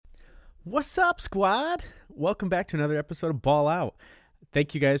What's up, squad? Welcome back to another episode of Ball Out.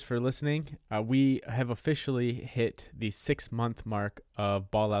 Thank you guys for listening. We have officially hit the 6 month mark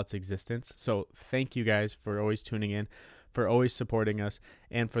of Ball Out's existence. So thank you guys for always tuning in, for always supporting us,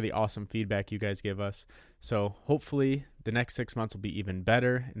 and for the awesome feedback you guys give us. So hopefully the next 6 months will be even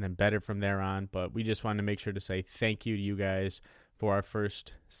better and then better from there on. But we just wanted to make sure to say thank you to you guys for our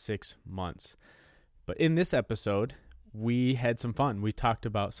first 6 months. But in this episode, we had some fun. We talked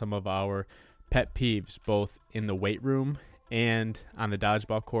about some of our pet peeves, both in the weight room and on the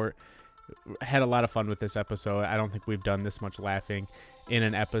dodgeball court. Had a lot of fun with this episode. I don't think we've done this much laughing in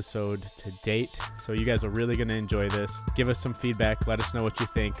an episode to date. So you guys are really going to enjoy this. Give us some feedback. Let us know what you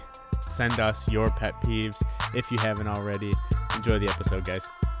think. Send us your pet peeves if you haven't already. Enjoy the episode, guys.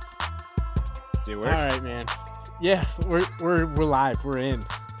 Do it All work? right, man. Yeah, we're live. We're in.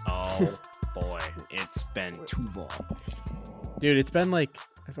 Oh boy, it's been too long. Dude, it's been like,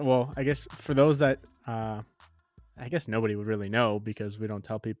 well, I guess for those that, I guess nobody would really know because we don't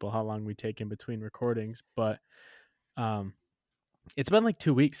tell people how long we take in between recordings, but it's been like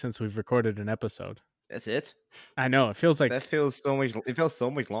 2 weeks since we've recorded an episode. That's it. I know, it feels like, That feels so much. It feels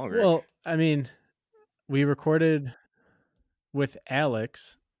so much longer. well, I mean, we recorded with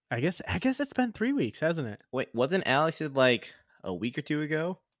Alex. I guess it's been 3 weeks, hasn't it? Wait, wasn't Alex like a week or two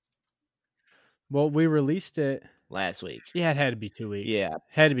ago? Well, we released it Last week. Yeah, it had to be 2 weeks. Yeah.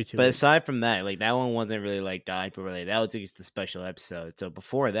 Had to be 2 But weeks. aside from that, like that one wasn't really like diaper related. That was just the special episode. So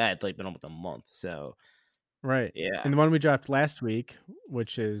before that, it's like been almost a month. So Right. yeah. And the one we dropped last week,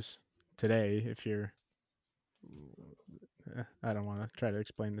 which is today, if you're, I don't want to try to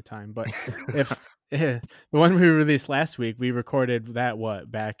explain the time, but if the one we released last week, we recorded that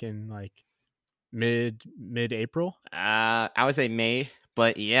back in like mid April. I would say May,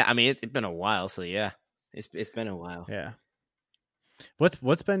 but yeah, I mean it's been a while. So yeah, it's been a while. Yeah.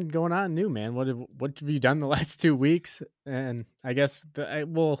 What's been going on new, man? What have you done the last 2 weeks? And I guess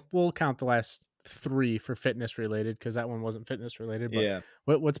we'll count the last 3 for fitness related because that one wasn't fitness related. But Yeah.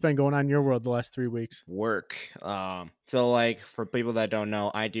 what's been going on in your world the last 3 weeks? Work. So like for people that don't know,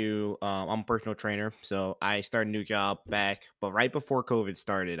 I do I'm a personal trainer, so I started a new job back, but right before COVID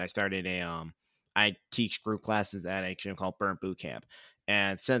started, I started I teach group classes at a gym called Burn Boot Camp.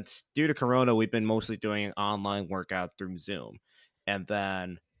 And since due to Corona, we've been mostly doing online workouts through Zoom. And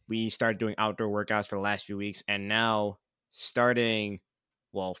then we started doing outdoor workouts for the last few weeks, and now starting,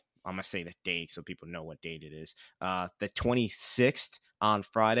 well, I'm gonna say the date so people know what date it is. The 26th on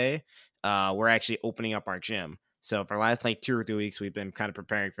Friday, we're actually opening up our gym. So for the last like 2 or 3 weeks, we've been kind of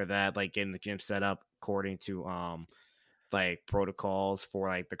preparing for that, like getting the gym set up according to like protocols for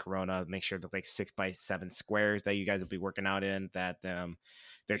like the corona. Make sure that like 6x7 squares that you guys will be working out in, that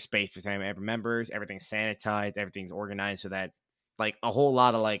there's space for every members, everything's sanitized, everything's organized, so that like a whole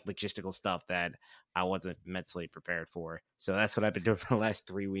lot of like logistical stuff that I wasn't mentally prepared for. So that's what I've been doing for the last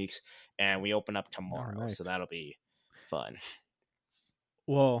 3 weeks, and we open up tomorrow, nice. so that'll be fun.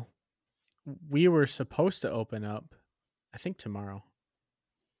 Well, we were supposed to open up, I think tomorrow.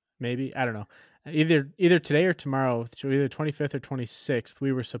 Maybe, I don't know. Either today or tomorrow, so either 25th or 26th,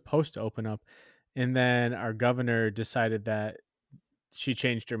 we were supposed to open up, and then our governor decided that she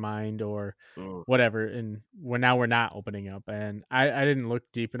changed her mind or whatever, and we're not opening up. And I didn't look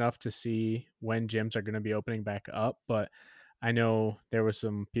deep enough to see when gyms are going to be opening back up, but I know there were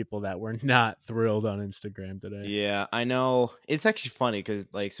some people that were not thrilled on Instagram today. Yeah, I know. It's actually funny because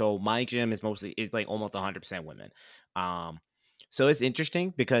like, so my gym is it's like almost 100% women. So it's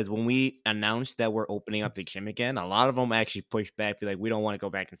interesting because when we announced that we're opening up the gym again, a lot of them actually pushed back, be like, we don't want to go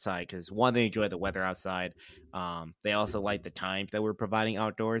back inside because one, they enjoy the weather outside. They also like the times that we're providing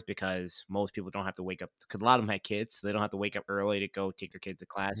outdoors because most people don't have to wake up, because a lot of them had kids, so they don't have to wake up early to go take their kids to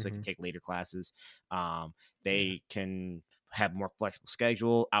class. So they can take later classes. They can have more flexible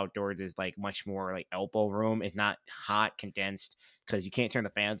schedule. Outdoors is like much more like elbow room. It's not hot, condensed, because you can't turn the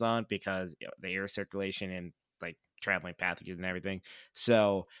fans on because the air circulation and like traveling pathogens and everything.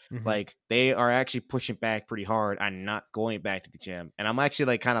 So like they are actually pushing back pretty hard on not going back to the gym. And I'm actually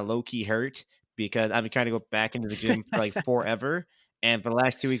like kind of low key hurt because I've been trying to go back into the gym for like forever. And for the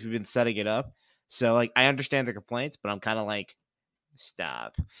last 2 weeks, we've been setting it up. So like I understand the complaints, but I'm kind of like,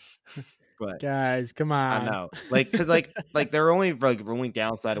 stop. But guys, come on. I know, like, cause like they're only like ruling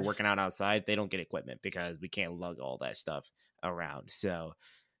downside of working out outside. They don't get equipment because we can't lug all that stuff around. So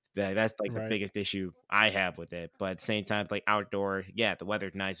that's like the biggest issue I have with it. But at the same time, like outdoor, yeah, the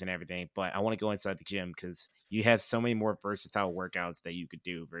weather's nice and everything. But I want to go inside the gym because you have so many more versatile workouts that you could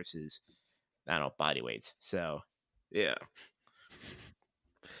do versus, I don't know, body weights. So yeah.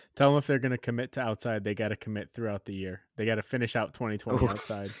 Tell them if they're going to commit to outside, they got to commit throughout the year. They got to finish out 2020 Oh,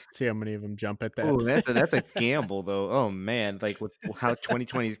 outside. See how many of them jump at that. oh, that's a gamble though. Oh man, like with how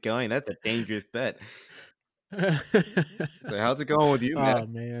 2020 is going, that's a dangerous bet. So how's it going with you, man? Oh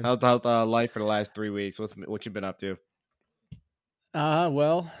man. How's life for the last 3 weeks? What you been up to?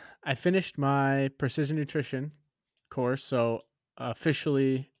 Well, I finished my precision nutrition course, so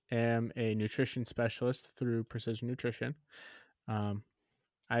officially am a nutrition specialist through Precision Nutrition. Um,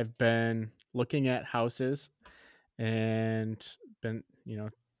 I've been looking at houses and been,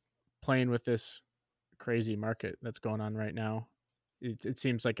 playing with this crazy market that's going on right now. It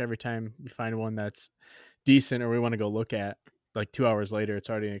seems like every time we find one that's decent or we want to go look at, like 2 hours later, it's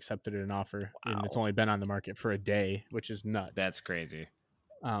already accepted an offer, and it's Wow, only been on the market for a day, which is nuts. that's crazy.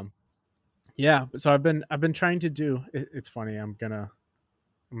 Um, yeah, so I've been trying to do. It's funny. I'm gonna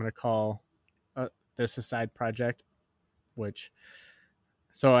call this a side project, which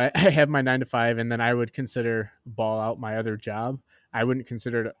so I have my 9 to 5, and then I would consider ball out my other job. I wouldn't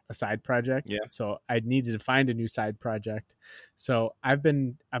consider it a side project. Yeah, So I needed to find a new side project. So I've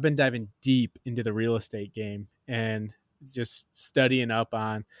been diving deep into the real estate game and just studying up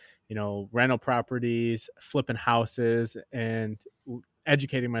on, rental properties, flipping houses, and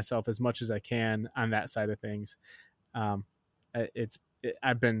educating myself as much as I can on that side of things. Um,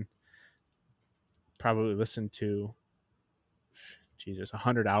 I've been probably listened to Jesus,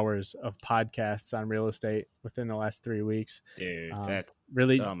 100 hours of podcasts on real estate within the last 3 weeks. dude, that's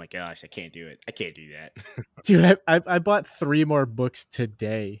Really, oh my gosh, I can't do it. I can't do that. dude, I bought 3 more books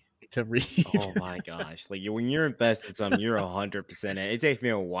today to read. Oh my gosh, like when you're invested in something, you're 100%. It takes me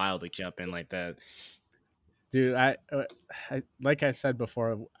a while to jump in like that. Dude, I like I said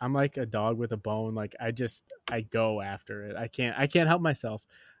before, I'm like a dog with a bone. Like I go after it. I can't help myself.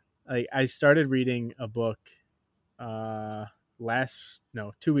 Like I started reading a book, 2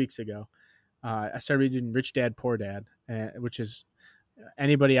 weeks ago. I started reading Rich Dad Poor Dad, which is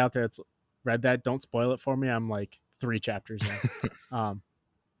anybody out there that's read that, don't spoil it for me. I'm like 3 chapters in.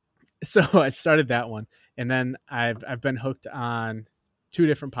 So I started that one, and then I've been hooked on 2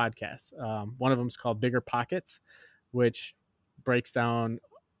 different podcasts. One of them is called Bigger Pockets, which breaks down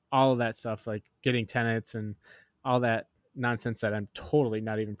all of that stuff, like getting tenants and all that nonsense that I'm totally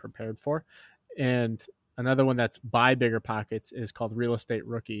not even prepared for. And another one that's by Bigger Pockets is called Real Estate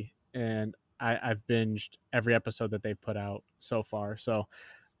Rookie, and I've binged every episode that they've put out so far. So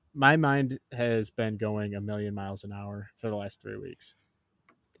my mind has been going a million miles an hour for the last 3 weeks.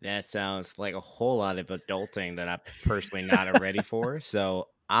 That sounds like a whole lot of adulting that I'm personally not ready for. So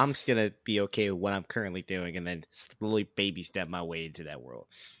I'm just gonna be okay with what I'm currently doing, and then slowly baby step my way into that world.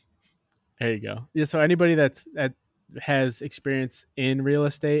 There you go. Yeah. So anybody that has experience in real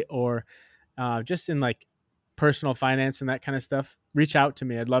estate or just in like personal finance and that kind of stuff, reach out to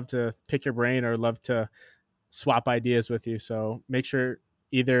me. I'd love to pick your brain or love to swap ideas with you. So make sure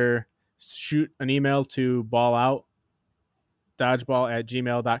either shoot an email to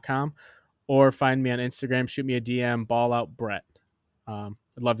balloutdodgeball@gmail.com or find me on Instagram, shoot me a DM, balloutbrett. I'd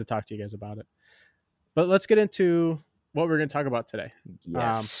love to talk to you guys about it. But let's get into what we're going to talk about today.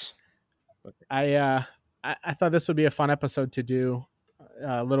 Yes. I thought this would be a fun episode to do,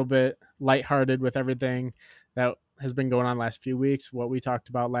 a little bit lighthearted with everything that has been going on last few weeks, what we talked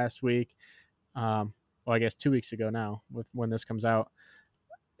about last week. Well, I guess 2 weeks ago now, with when this comes out.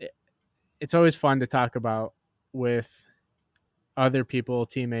 It's always fun to talk about with other people,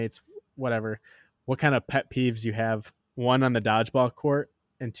 teammates, whatever, what kind of pet peeves you have, one on the dodgeball court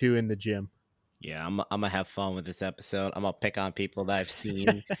and 2 in the gym. Yeah, I'm gonna have fun with this episode. I'm gonna pick on people that I've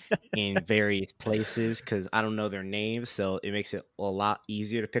seen in various places because I don't know their names, so it makes it a lot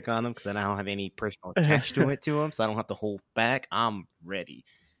easier to pick on them because then I don't have any personal attachment to them, so I don't have to hold back. I'm ready.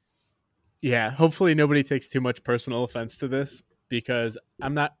 Yeah, hopefully nobody takes too much personal offense to this because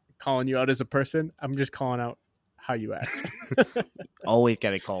I'm not calling you out as a person. I'm just calling out how you act. Always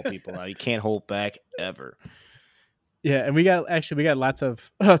gotta call people out. You can't hold back ever. Yeah, and we got lots of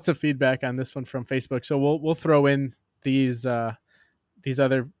feedback on this one from Facebook. So we'll throw in these other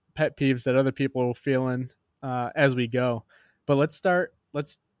pet peeves that other people are feeling as we go. But let's start.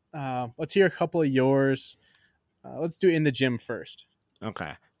 Let's hear a couple of yours. Let's do in the gym first.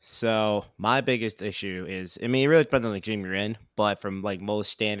 Okay. So my biggest issue is, I mean, it really depends on the gym you're in, but from like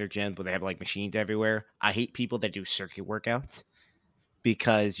most standard gyms where they have like machines everywhere, I hate people that do circuit workouts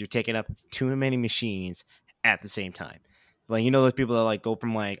because you're taking up too many machines at the same time. Like, those people that like go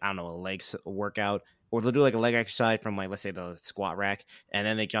from like, I don't know, a legs workout, or they'll do like a leg exercise from like, let's say the squat rack, and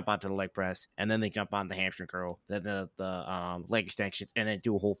then they jump onto the leg press, and then they jump on the hamstring curl, then the leg extension, and then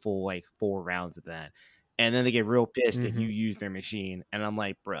do a whole full like 4 rounds of that. and then they get real pissed if you Mhm. use their machine. And I'm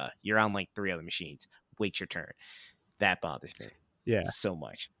like, bruh, you're on like 3 other machines. Wait your turn. That bothers me Yeah. so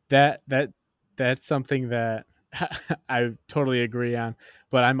much. That's something that I totally agree on,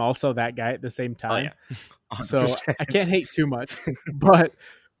 but I'm also that guy at the same Oh time. yeah, 100. So I can't percent hate too much, but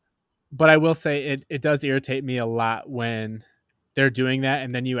I will say it does irritate me a lot when they're doing that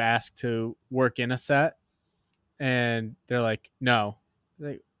and then you ask to work in a set and they're like, "No."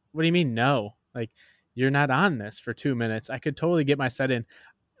 Like, what do you mean no? Like, you're not on this for 2 minutes. I could totally get my set in.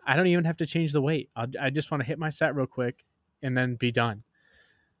 I don't even have to change the weight. I just want to hit my set real quick and then be done.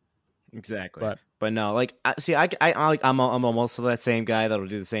 Exactly. But But no, like, I'm almost that same guy that'll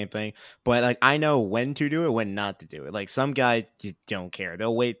do the same thing. But like, I know when to do it, when not to do it. Like, some guys just don't care.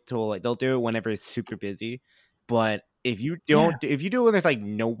 They'll wait till like they'll do it whenever it's super busy. But if you yeah, don't, if you do it when there's like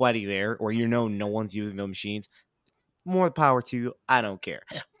nobody there, or no one's using the machines, more power to you. I don't care.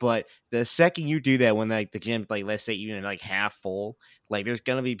 But the second you do that, when like the gym, like let's say even like half full, like there's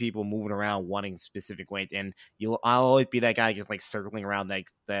gonna be people moving around wanting specific weights, and I'll always be that guy just like circling around like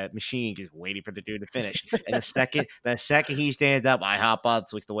that machine, just waiting for the dude to finish. And the second he stands up, I hop on,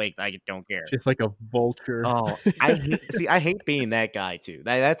 switch the weight. I don't care. just like a vulture. Oh, I hate being that guy too.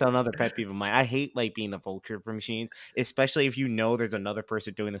 That's another pet peeve of mine. I hate like being the vulture for machines, especially if you know there's another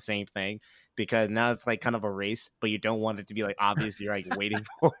person doing the same thing, because now it's like kind of a race, but you don't want it to be like obvious you're like waiting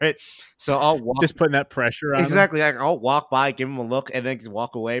for it. So I'll walk Just putting that pressure on exactly like I'll walk by, give him a look, and then just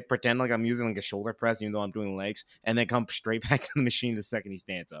walk away, pretend like I'm using like a shoulder press, even though I'm doing legs, and then come straight back to the machine the second he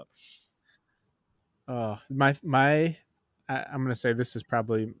stands up. I'm gonna say this is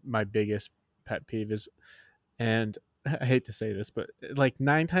probably my biggest pet peeve is, and I hate to say this, but like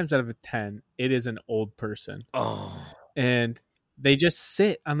 9 times out of 10, it is an old person, Oh, and they just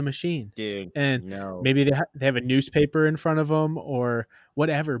sit on the machine, dude, and no. maybe they have a newspaper in front of them or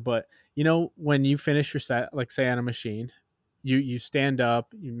whatever. But when you finish your set, like say on a machine, you stand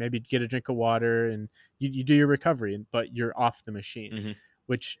up, you maybe get a drink of water, and you do your recovery, but you're off the machine, Mm-hmm.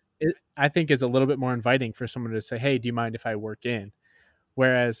 which I think is a little bit more inviting for someone to say, "Hey, do you mind if I work in?"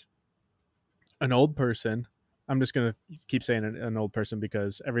 Whereas an old person, I'm just gonna keep saying an old person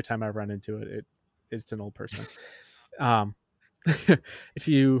because every time I run into it's an old person. Um, if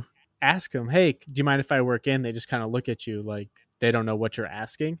you ask them, "Hey, do you mind if I work in?" They just kind of look at you like they don't know what you're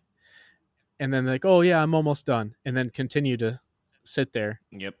asking, and then they're like, "Oh yeah, I'm almost done," and then continue to sit there,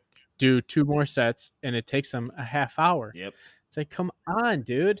 Yep. do 2 more sets, and it takes them a half hour. Yep. It's like, come on,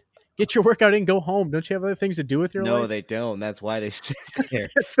 dude. Get your workout in, go home. Don't you have other things to do with your No, life? they don't. That's why they sit there.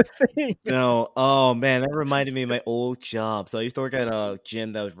 That's the thing. No. Oh man, that reminded me of my old job. So I used to work at a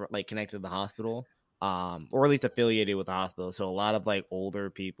gym that was like connected to the hospital, or at least affiliated with the hospital. So a lot of like older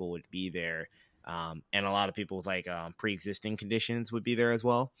people would be there, and a lot of people with like pre-existing conditions would be there as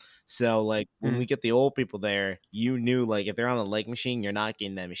well. So like when we Mm. get the old people there, you knew like if they're on a leg machine, you're not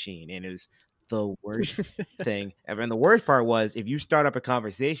getting that machine, and it was the worst thing ever. And the worst part was if you start up a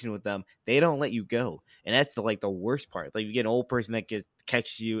conversation with them, they don't let you go. And that's the worst part. Like you get an old person that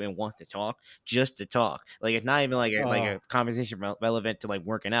catches you and wants to talk just to talk. Like it's not even like a conversation relevant to like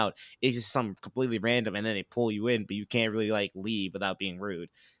working out. It's just something completely random, and then they pull you in, but you can't really like leave without being rude,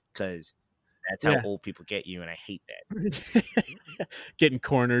 because that's how Yeah. old people get you, and I hate that. Getting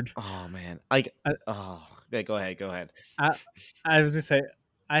cornered. Oh man, like I, yeah, go ahead. I, I was gonna say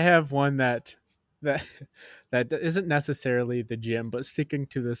I have one that that isn't necessarily the gym, but sticking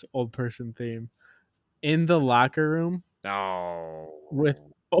to this old person theme. In the locker room No, with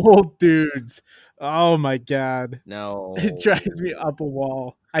old dudes. Oh my god. It no. drives me up a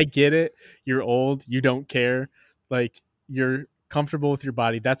wall. I get it. You're old, you don't care. Like you're comfortable with your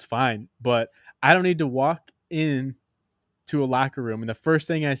body, that's fine. But I don't need to walk in to a locker room and the first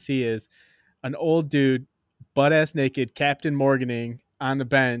thing I see is an old dude, butt ass naked, Captain Morganing on the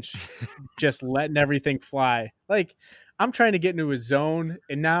bench, just letting everything fly. Like I'm trying to get into a zone,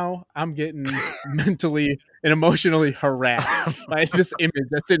 and now I'm getting mentally and emotionally harassed by this image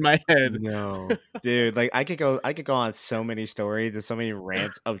that's in my head. No, dude, like I could go on so many stories and so many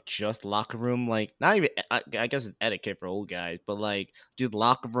rants of just locker room, like not even, I guess it's etiquette for old guys, but like just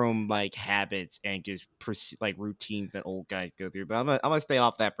locker room like habits and just like routines that old guys go through. But I'm gonna stay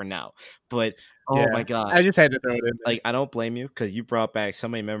off that for now. But oh my Yeah, god, I just had to throw it in there. like I don't blame you, because you brought back so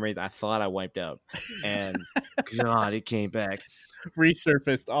many memories I thought I wiped out, and God, it came back.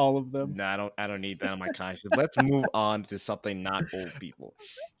 Resurfaced all of them. No, I don't need that on my conscience. Let's move on to something not old people.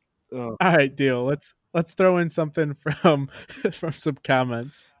 Ugh. All right, deal. Let's throw in something from from some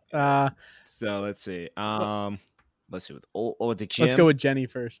comments. So let's see. let's see, with the Let's go gym. with Jenny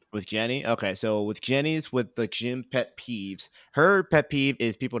first. With Jenny? Okay, so with Jenny's, with the gym pet peeves, her pet peeve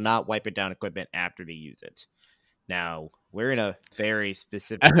is people not wiping down equipment after they use it. Now, we're in a very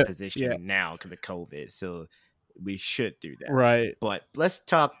specific Yeah, position now because of COVID, so we should do that. right. But let's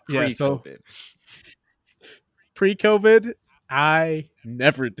talk Yeah, so pre-COVID. pre-COVID, I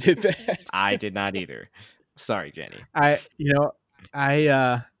never did that. I did not either. Sorry, Jenny. I, you know,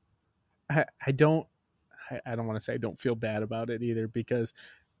 I I don't I don't want to say I don't feel bad about it either, because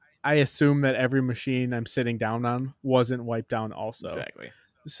I assume that every machine I'm sitting down on wasn't wiped down also. Exactly.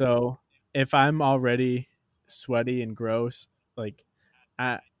 So if I'm already sweaty and gross, like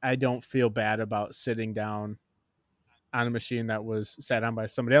I don't feel bad about sitting down on a machine that was sat on by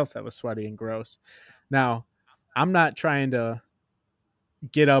somebody else that was sweaty and gross. Now, I'm not trying to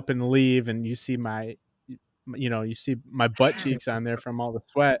get up and leave and you see my you see my butt cheeks on there from all the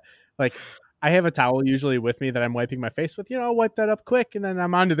sweat. Like, I have a towel usually with me that I'm wiping my face with. I'll wipe that up quick and then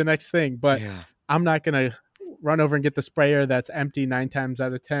I'm on to the next thing. But Yeah. I'm not gonna run over and get the sprayer that's empty 9 times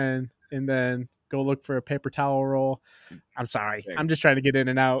out of 10 and then go look for a paper towel roll. I'm sorry. I'm just trying to get in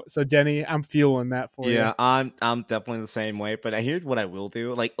and out. So Jenny, I'm fueling that for you. Yeah, I'm definitely the same way. But here's what I will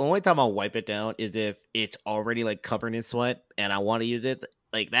do. Like, only time I'll wipe it down is if it's already like covered in sweat and I want to use it.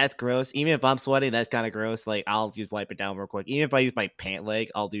 Like, that's gross. Even if I'm sweating, that's kind of gross. Like, I'll just wipe it down real quick. Even if I use my pant leg,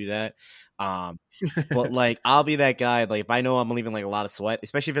 I'll do that. But like, I'll be that guy. Like, if I know I'm leaving like a lot of sweat,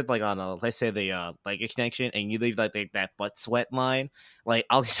 especially if it's like on a, let's say the leg extension, and you leave like that butt sweat line, like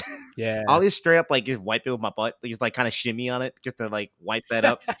I'll just I'll just straight up like just wipe it with my butt, just like kind of shimmy on it, just to like wipe that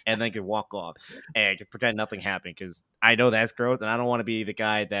up, and then can walk off and just pretend nothing happened, because I know that's gross, and I don't want to be the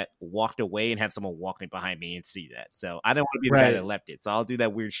guy that walked away and have someone walking behind me and see that. So I don't want to be the guy that left it. So I'll do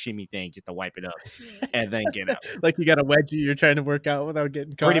that weird shimmy thing just to wipe it up and then get out. Like you got a wedgie you're trying to work out without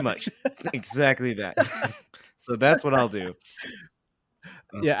getting caught. Pretty much. Exactly that. So that's what I'll do.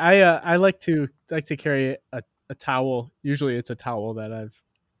 Yeah, I like to carry a towel. Usually it's a towel that I've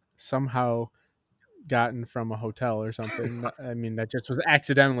somehow gotten from a hotel or something. I mean, that just was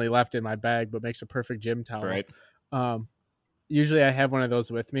accidentally left in my bag, but makes a perfect gym towel. Right. Usually I have one of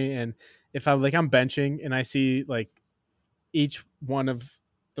those with me, and if I'm benching and I see like each one of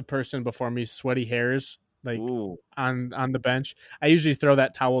the person before me sweaty hairs like on the bench, I usually throw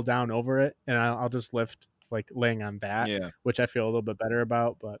that towel down over it, and I'll just lift like laying on that, which I feel a little bit better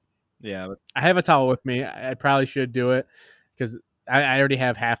about. But yeah, I have a towel with me. I probably should do it because I already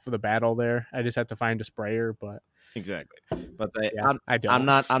have half of the battle there. I just have to find a sprayer, but exactly. But I don't.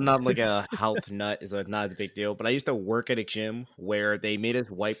 I'm not like a health nut, so it's not a big deal. But I used to work at a gym where they made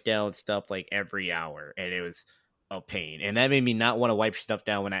us wipe down stuff like every hour, and it was a pain, and that made me not want to wipe stuff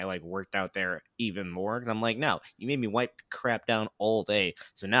down when I like worked out there even more, because I'm like, no, you made me wipe crap down all day,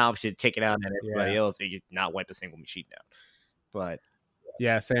 so now I should take it out on everybody else and just not wipe a single machine down. But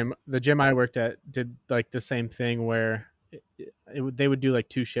yeah, same. The gym I worked at did like the same thing where they would do like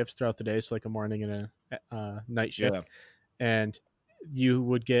 2 shifts throughout the day, so like a morning and a night shift, and you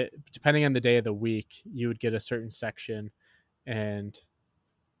would get, depending on the day of the week, you would get a certain section, and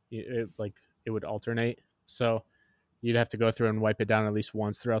it would alternate. So you'd have to go through and wipe it down at least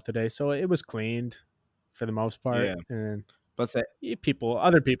once throughout the day. So it was cleaned for the most part. Yeah. And but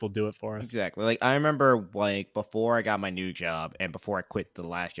other people do it for us. Exactly. Like, I remember like before I got my new job and before I quit the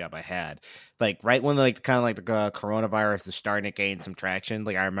last job I had, like right when like kind of like the coronavirus is starting to gain some traction,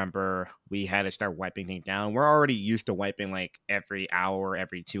 like I remember we had to start wiping things down. We're already used to wiping like every hour,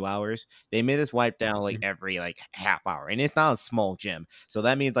 every 2 hours. They made us wipe down like every like half hour, and it's not a small gym, so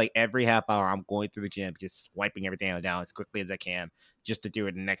that means like every half hour I'm going through the gym just wiping everything down as quickly as I can just to do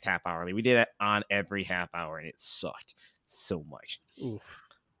it in the next half hour. Like, we did it on every half hour, and it sucked so much. Oof.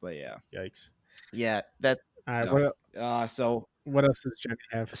 But yeah, yikes. Yeah, that. So what else does Jenny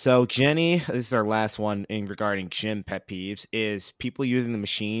have? So Jenny, this is our last one in regarding gym pet peeves, is people using the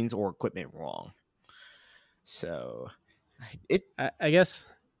machines or equipment wrong. So I guess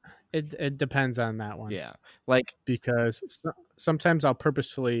it depends on that one. Yeah, like, because sometimes I'll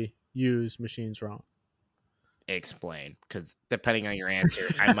purposefully use machines wrong. Explain, because depending on your answer,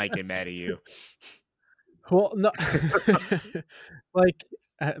 I might get mad at you. Well, no, like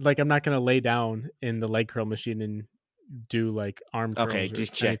I'm not gonna lay down in the leg curl machine and do like arm curls. Okay,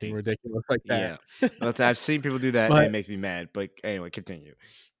 just checking. Anything ridiculous like that. Yeah, I've seen people do that, and it makes me mad. But anyway, continue.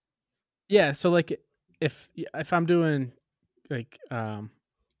 Yeah, so like if I'm doing like I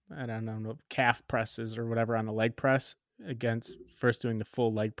don't know, calf presses or whatever on a leg press, against first doing the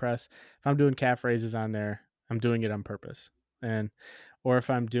full leg press, if I'm doing calf raises on there, I'm doing it on purpose. Or if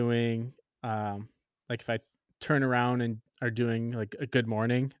I'm doing like if I turn around and are doing like a good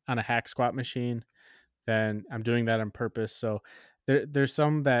morning on a hack squat machine, then I'm doing that on purpose. So there's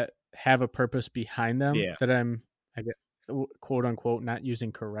some that have a purpose behind them Yeah. that I'm, I guess, quote unquote, not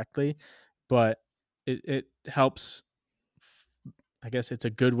using correctly, but it helps. I guess it's a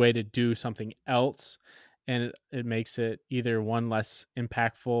good way to do something else, and it makes it either one, less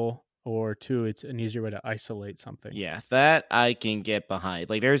impactful, or two, it's an easier way to isolate something. Yeah, that I can get behind.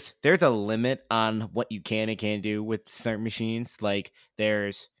 Like there's a limit on what you can and can't do with certain machines. Like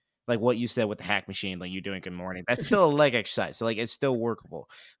there's like what you said with the hack machine, like you're doing good morning. That's still a leg exercise. So like it's still workable.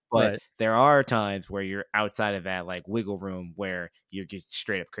 But Right. there are times where you're outside of that like wiggle room where you're just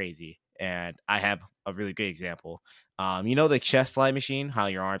straight up crazy. And I have a really good example. You know the chest fly machine, how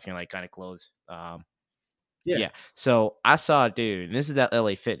your arms can like kind of close. Yeah. Yeah. So I saw a dude, and this is at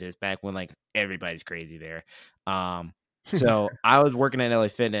LA Fitness back when like everybody's crazy there. So I was working at LA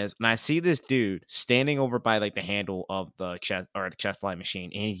Fitness and I see this dude standing over by like the handle of the chest or the chest fly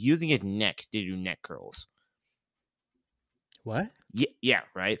machine, and he's using his neck to do neck curls. What? Yeah, yeah,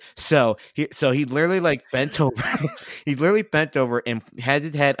 right. So he literally like bent over. He literally bent over and had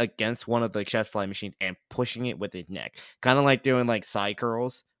his head against one of the chest fly machines and pushing it with his neck, kind of like doing like side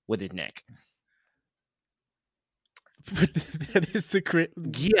curls with his neck. That is the great.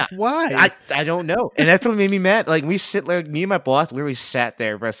 Yeah, Why? I don't know, and that's what made me mad. Like me and my boss literally sat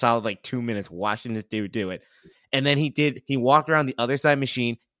there for a solid like 2 minutes watching this dude do it, and then he walked around the other side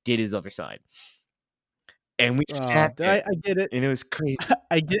machine, did his other side, and we sat there, I get it. and it was crazy.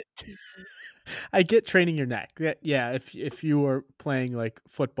 I get. I get training your neck. Yeah, if you were playing like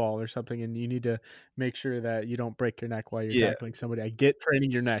football or something and you need to make sure that you don't break your neck while you're Yeah, tackling somebody, I get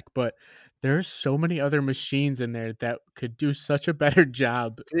training your neck, but there's so many other machines in there that could do such a better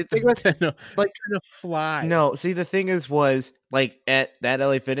job the thing was than like than a fly. no, see the thing is was like at that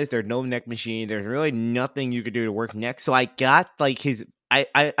LA Fitness, there's no neck machine. There's really nothing you could do to work neck. So I got like his.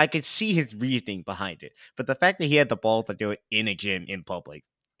 I could see his reasoning behind it, but the fact that he had the balls to do it in a gym in public,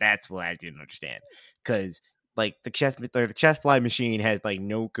 that's what I didn't understand. Because like the chest fly machine has like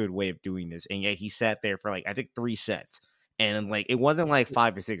no good way of doing this, and yet he sat there for like I think 3 sets, and like it wasn't like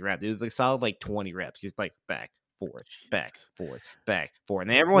 5 or 6 reps. It was like solid like 20 reps, just like back forth, back forth, back forth,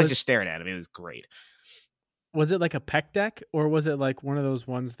 and everyone's Was just staring at him. It was great. was it like a pec deck or was it like one of those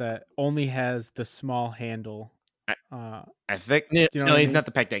ones that only has the small handle? I, Uh, I think no, do you know no, what I he's mean? not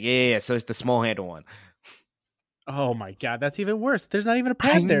the pec deck. Yeah. So it's the small handle one. Oh my god, that's even worse. There's not even a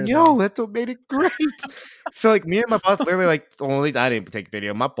I pad there know then. that's what made it great. So like me and my boss literally like only I didn't take the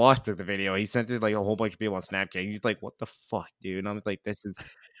video. My boss took the video. He sent it like a whole bunch of people on Snapchat. He's like, "What the fuck, dude?" And I was like, "This is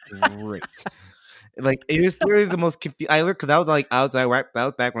great." Like it was literally the most confused. I looked because that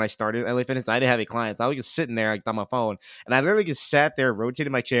was back when I started LA Fitness. I didn't have any clients. I was just sitting there like on my phone, and I literally just sat there,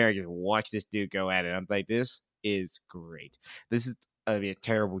 rotated my chair, and just watched this dude go at it. I'm like, "This is great. This is." Gonna be a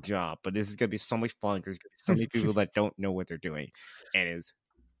terrible job, but this is gonna be so much fun because there's gonna be so many people that don't know what they're doing, and it's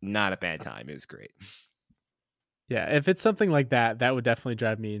not a bad time. It was great. Yeah, if it's something like that, that would definitely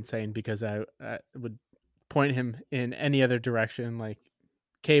drive me insane because I would point him in any other direction, like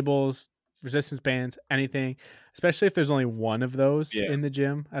cables, resistance bands, anything. Especially if there's only one of those Yeah, in the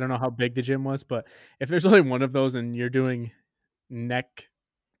gym. I don't know how big the gym was, but if there's only one of those and you're doing neck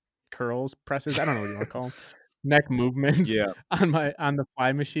curls, presses, I don't know what you want to call them, neck movements yeah. on the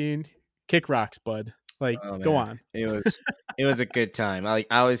fly machine, kick rocks, bud. Like, Oh go man, on. it was a good time.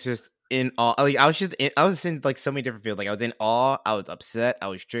 I was just in awe. Like I was in like so many different feels. Like I was in awe. I was upset. I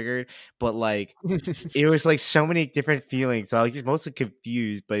was triggered. But like it was like so many different feelings. So I was just mostly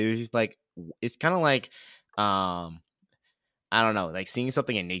confused. But it was just like it's kind of like I don't know, like seeing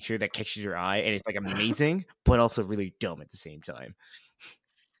something in nature that catches your eye and it's like amazing, but also really dumb at the same time.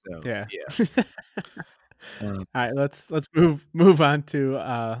 So Yeah. yeah. Um, All right, let's move on to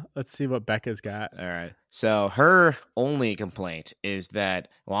let's see what Becca's got. all right. So her only complaint is that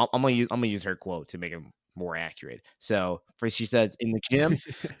well, I'm gonna use her quote to make it more accurate. So first she says in the gym,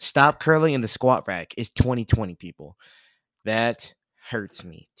 stop curling in the squat rack. It's 2020 people. That hurts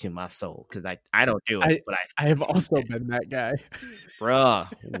me to my soul because I don't do it, I but I have I also been that guy. bruh,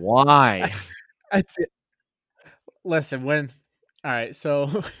 why? I listen when all right,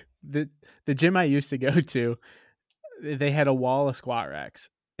 so the the gym I used to go to, they had a wall of squat racks,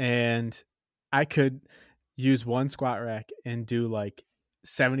 and I could use one squat rack and do like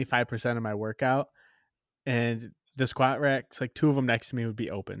 75% of my workout, and the squat racks, like two of them next to me would be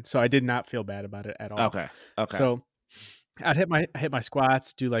open. So I did not feel bad about it at all. Okay. Okay. So I'd hit my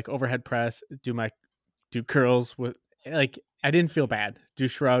squats, do like overhead press, do curls with like I didn't feel bad, do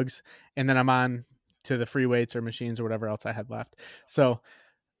shrugs, and then I'm on to the free weights or machines or whatever else I had left. So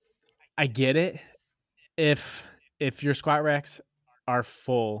I get it if your squat racks are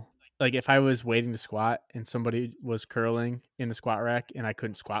full, like if I was waiting to squat and somebody was curling in the squat rack and I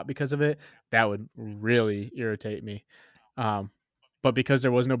couldn't squat because of it, that would really irritate me. Um, but because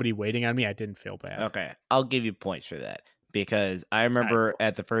there was nobody waiting on me, I didn't feel bad. Okay, I'll give you points for that because I All right, remember cool.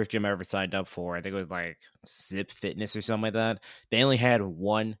 at the first gym I ever signed up for, I think it was like Zip Fitness or something like that. They only had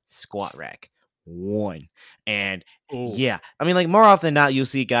one squat rack, one, and Oh, yeah, I mean, like more often than not, you'll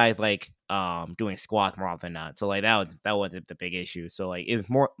see guys like doing squats more often than not. So like that wasn't the big issue. So like it was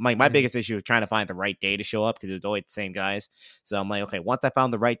more like my mhm. biggest issue was trying to find the right day to show up because it was always the same guys. So I'm like, okay, once I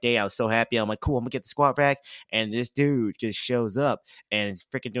found the right day, I was so happy. I'm like, cool, I'm gonna get the squat rack, and this dude just shows up and is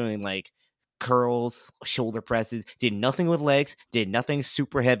freaking doing like curls, shoulder presses, did nothing with legs, did nothing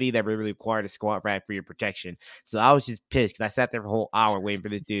super heavy that really required a squat rack for your protection. So I was just pissed because I sat there for a whole hour waiting for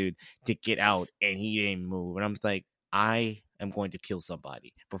this dude to get out and he didn't move. And I'm just like, I am going to kill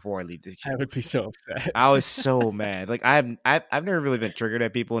somebody before I leave this I gym. would be so upset. I was so mad. Like I've never really been triggered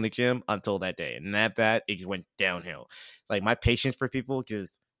at people in the gym until that day, and at that it just went downhill. Like my patience for people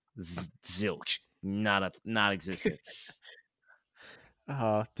just zilch, not existent.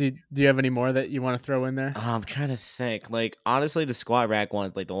 Do you have any more that you want to throw in there I'm trying to think. Like honestly, the squat rack one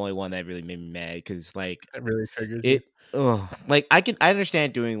is like the only one that really made me mad because like that really triggers you? it. Like I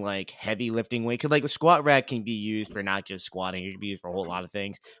understand doing like heavy lifting weight because like a squat rack can be used for not just squatting; it can be used for a whole lot of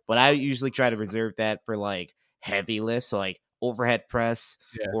things. But I usually try to reserve that for like heavy lifts, so like overhead press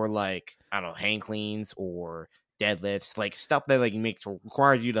Yeah. or like I don't know hang cleans or deadlifts, like stuff that like makes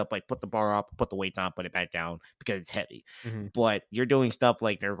requires you to like put the bar up, put the weights on, put it back down because it's heavy. Hmm. But you're doing stuff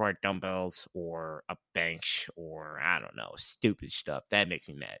like they require dumbbells or a bench or I don't know, stupid stuff. That makes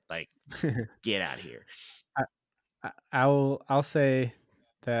me mad. Like, get out of here. I'll say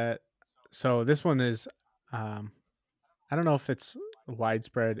that. So this one is, um, I don't know if it's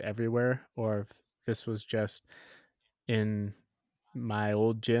widespread everywhere or if this was just in my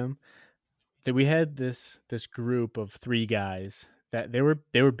old gym. That we had this group of three guys that they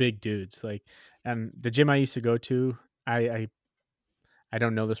were big dudes. Like, and the gym I used to go to, I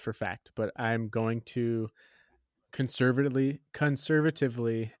don't know this for fact, but I'm going to conservatively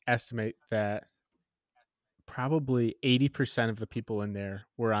estimate that probably 80% of the people in there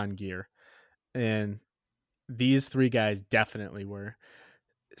were on gear, and these three guys definitely were.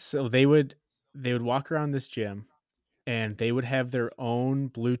 So they would walk around this gym and they would have their own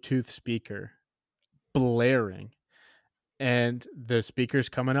Bluetooth speaker blaring, and the speakers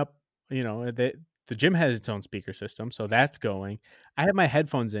coming up. The gym has its own speaker system, so that's going. I have my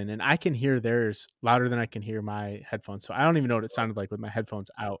headphones in, and I can hear theirs louder than I can hear my headphones. So I don't even know what it sounded like with my headphones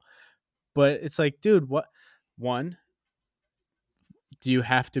out. But it's like, dude, what? One, do you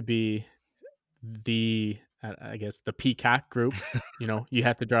have to be the I guess the peacock group? You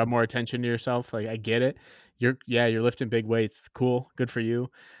have to draw more attention to yourself. Like I get it. You're lifting big weights. Cool. Good for you.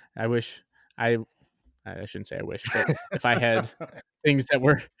 I wish I I shouldn't say I wish, but if I had things that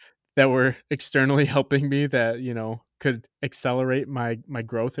were externally helping me that, could accelerate my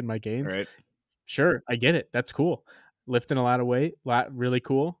growth and my gains, Right? sure, I get it. That's cool. Lifting a lot of weight, really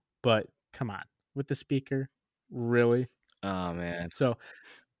cool, but come on. With the speaker, really? Oh man. So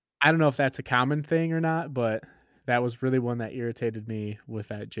I don't know if that's a common thing or not, but that was really one that irritated me with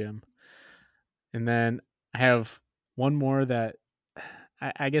that gym. And then I have one more that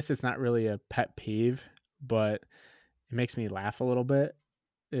I guess it's not really a pet peeve, but it makes me laugh a little bit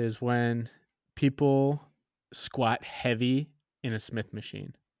is when people squat heavy in a Smith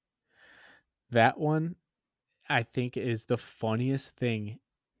machine. That one I think is the funniest thing,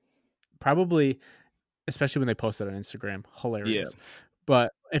 probably, especially when they post it on Instagram. Yeah. Hilarious.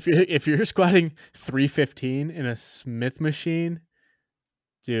 But if you're squatting 315 in a Smith machine,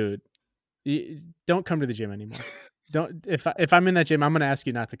 dude, don't come to the gym anymore. Don't if I'm in that gym, I'm going to ask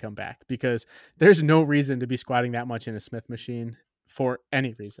you not to come back because there's no reason to be squatting that much in a Smith machine for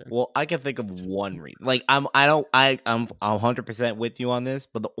any reason. Well, I can think of one reason. Like I'm 100% with you on this,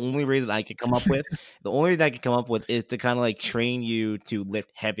 but the only reason I could come up with, is to kind of like train you to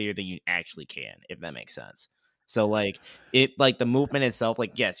lift heavier than you actually can, if that makes sense. So like like the movement itself,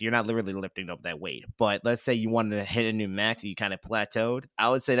 like yes, you're not literally lifting up that weight, but let's say you wanted to hit a new max and you kind of plateaued. I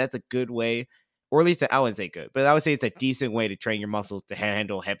would say that's a good way, or at least I wouldn't say good, but I would say it's a decent way to train your muscles to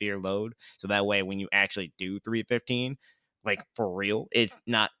handle heavier load. So that way, when you actually do 315, like for real, it's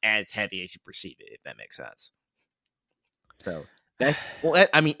not as heavy as you perceive it, if that makes sense. So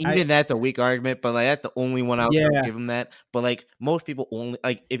I mean, I even that's a weak argument, but like that's the only one I would Yeah, give him that. But like most people only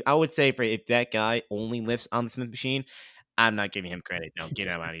like if I would say if that guy only lifts on the Smith machine, I'm not giving him credit. No, get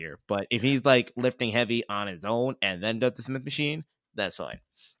him out of here. But if he's like lifting heavy on his own and then does the Smith machine, that's fine.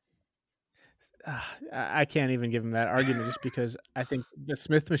 I can't even give him that argument just because I think the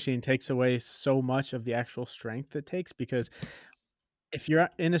Smith machine takes away so much of the actual strength it takes. Because if you're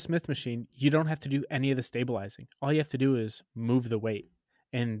in a Smith machine, you don't have to do any of the stabilizing. All you have to do is move the weight,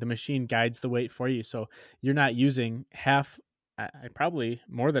 and the machine guides the weight for you. So you're not using probably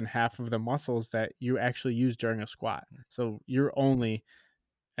more than half of the muscles that you actually use during a squat. So you're only,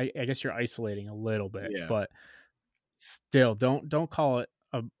 I guess you're isolating a little bit, Yeah. but still, don't call it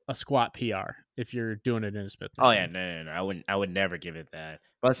a squat PR if you're doing it in a Smith Oh yeah, machine. no. I would never give it that.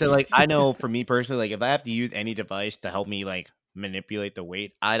 But I said, like, I know for me personally, like if I have to use any device to help me like manipulate the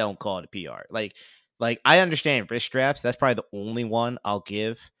weight, I don't call it a PR. Like I understand wrist straps. That's probably the only one I'll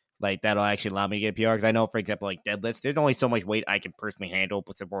give. Like that'll actually allow me to get a PR. Because I know, for example, like deadlifts, there's only so much weight I can personally handle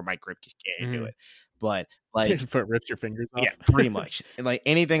before my grip just can't do it. But like Foot rips your fingers off. yeah, pretty much. And like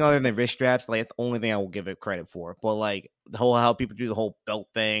anything other than wrist straps, like that's the only thing I will give it credit for. But like the whole how people do the whole belt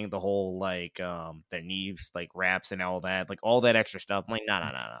thing, the whole like their knees like wraps and all that, like all that extra stuff. I'm like, no.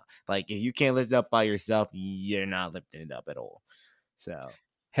 Like if you can't lift it up by yourself, you're not lifting it up at all. So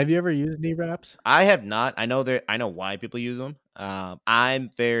Have you ever used knee wraps? I have not. I know why people use them.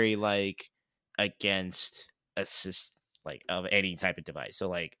 I'm very like against assist like of any type of device. So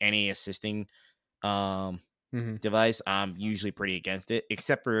like any assisting device, I'm usually pretty against it,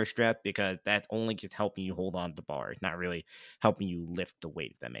 except for a strap because that's only just helping you hold on to the bar. It's not really helping you lift the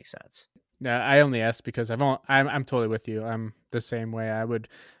weight, if that makes sense. No, I only asked because I'm totally with you. I'm the same way. I would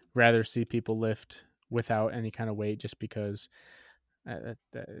rather see people lift without any kind of weight, just because. Never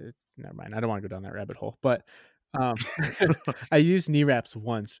mind. I don't want to go down that rabbit hole. But I used knee wraps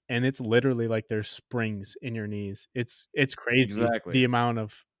once, and it's literally like there's springs in your knees. It's crazy Exactly. the amount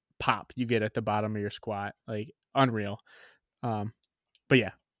of pop you get at the bottom of your squat, like unreal. But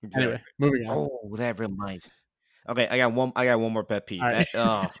yeah. Exactly. Anyway, moving on. Oh, that reminds me. Okay, I got one more pet peeve. All right.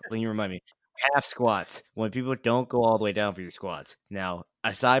 Then you remind me. Half squats. When people don't go all the way down for your squats. Now,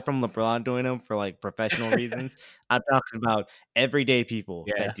 aside from LeBron doing them for like professional reasons, I'm talking about everyday people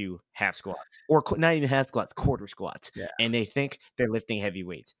Yeah. that do half squats or not even half squats, quarter squats, Yeah. and they think they're lifting heavy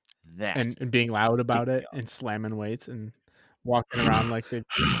weights. That And being loud about ticked me it off. and slamming weights and walking around like they,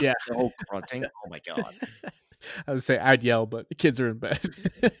 yeah. The whole grunting. Oh my god. I would say I'd yell, but the kids are in bed.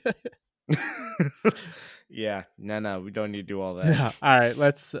 Yeah, no, we don't need to do all that. Yeah. All right.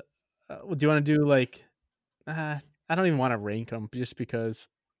 Let's. Do you want to do like? I don't even want to rank them just because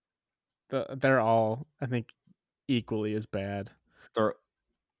they're all, I think, equally as bad.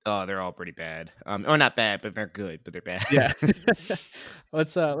 They're all pretty bad. Or not bad, but they're good, but they're bad. Yeah.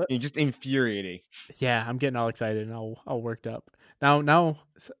 Let's. Just infuriating. Yeah, I'm getting all excited and all worked up. Now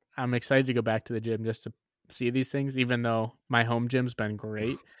I'm excited to go back to the gym just to see these things. Even though my home gym's been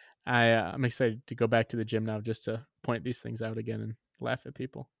great, I'm excited to go back to the gym now just to point these things out again and laugh at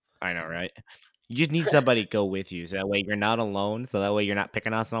people. I know, right? You just need somebody to go with you, so that way you're not alone. So that way you're not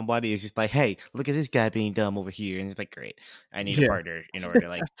picking on somebody. It's just like, hey, look at this guy being dumb over here, and it's like, great. I need a partner in order to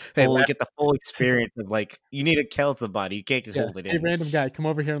like Hey, fully get the full experience of like. You need to kill somebody. You can't just hold it Hey, in. random guy, come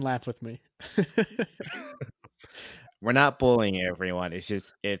over here and laugh with me. We're not bullying everyone. It's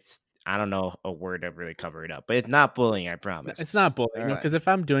just I don't know a word to really cover it up, but it's not bullying. I promise. It's not bullying, All because right. if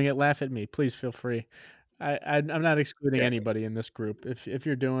I'm doing it, laugh at me. Please feel free. I'm not excluding Exactly. anybody in this group. If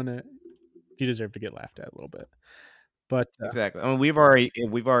you're doing it, you deserve to get laughed at a little bit. But Exactly. I mean, we've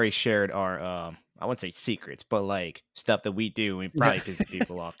already shared our I wouldn't say secrets, but like stuff that we do, and probably pisses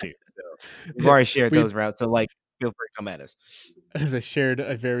people off too. So we've already shared those routes. So like, feel free to come at us. As I shared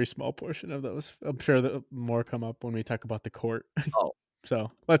a very small portion of those. I'm sure that more come up when we talk about the court. Oh,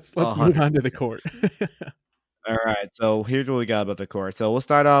 So let's move on to the court. all right. So here's what we got about the court. So we'll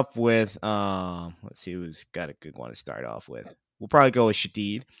start off with let's see who's got a good one to start off with. We'll probably go with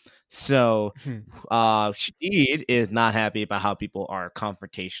Shadid. So Shadid is not happy about how people are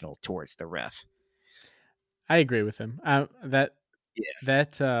confrontational towards the ref. I agree with him. I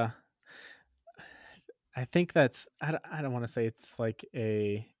think that's, I don't want to say it's like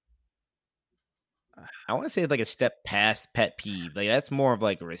a, I want to say it's like a step past pet peeve. Like that's more of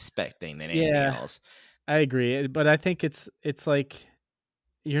like a respect thing than anything else. I agree, but I think it's like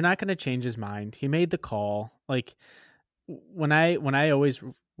you're not going to change his mind. He made the call. Like when I always,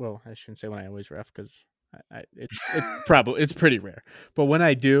 well, I shouldn't say when I always ref, because it's pretty rare. But when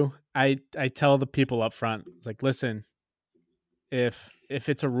I do, I tell the people up front, like, listen, if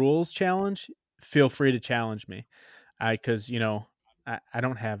it's a rules challenge, feel free to challenge me, because I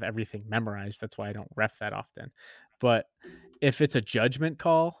don't have everything memorized. That's why I don't ref that often. But if it's a judgment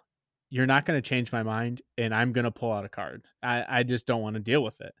call, you're not going to change my mind, and I'm going to pull out a card. I just don't want to deal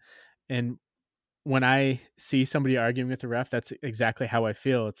with it. And when I see somebody arguing with the ref, that's exactly how I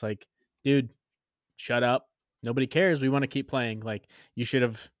feel. It's like, dude, shut up. Nobody cares. We want to keep playing. Like, you should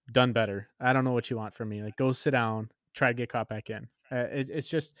have done better. I don't know what you want from me. Like, go sit down, try to get caught back in. It's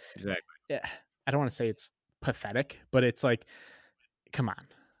just, Exactly. yeah, I don't want to say it's pathetic, but it's like, come on.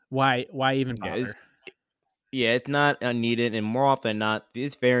 Why even Yeah, bother? it's not unneeded, and more often than not,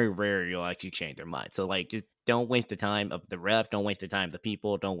 it's very rare you'll actually change their mind. So like, just don't waste the time of the ref, don't waste the time of the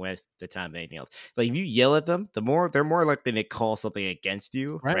people, don't waste the time of anything else. Like if you yell at them, they're more likely to call something against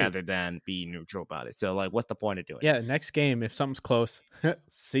you Right. rather than be neutral about it. So like, what's the point of doing Yeah, it? next game, if something's close,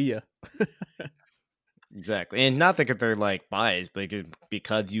 see ya. Exactly, and not that they're like biased, but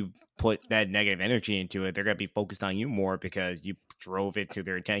because you put that negative energy into it, they're gonna be focused on you more because you drove it to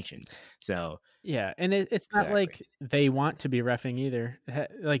their attention. So Yeah, and it's not exactly, like they want to be reffing either.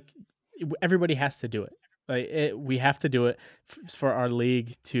 Like, everybody has to do it. Like, we have to do it for our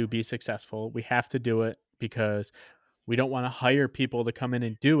league to be successful. We have to do it because we don't want to hire people to come in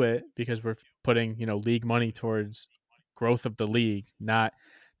and do it because we're putting, league money towards growth of the league, not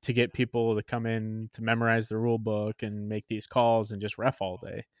to get people to come in to memorize the rule book and make these calls and just ref all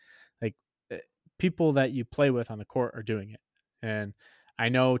day. Like, eh, people that you play with on the court are doing it. And I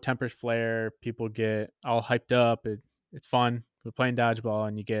know tempers flare, people get all hyped up. It's fun. We're playing dodgeball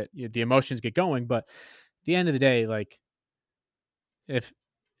and the emotions get going. But at the end of the day, like, if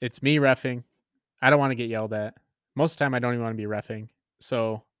it's me reffing, I don't want to get yelled at. Most of the time, I don't even want to be reffing.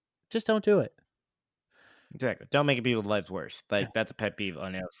 So just don't do it. exactly. Don't make people's lives worse. Yeah. Like that's a pet peeve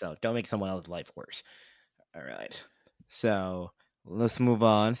on itself. Don't make someone else's life worse. All right. So let's move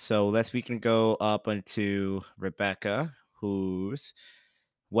on. So we can go up into Rebecca, who's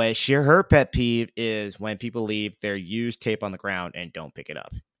her pet peeve is when people leave their used tape on the ground and don't pick it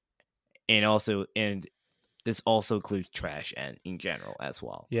up. And this also includes trash and in general as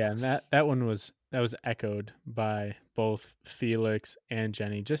well. Yeah, and that was echoed by both Felix and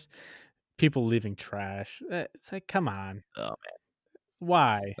Jenny. Just people leaving trash. It's like, come on. Oh,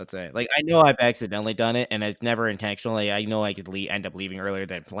 Why? that's it. Like I know I've accidentally done it, and it's never intentionally. I know I could end up leaving earlier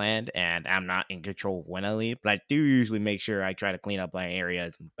than planned, and I'm not in control of when I leave. But I do usually make sure I try to clean up my area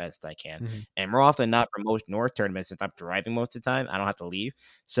as best I can. Mhm. And more often than not, for most North tournaments, since I'm driving most of the time, I don't have to leave.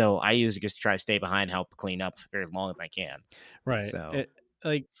 So I usually just try to stay behind, and help clean up for as long as I can. Right. So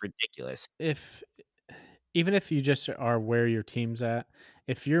Like, it's ridiculous. if even if you just are where your team's at,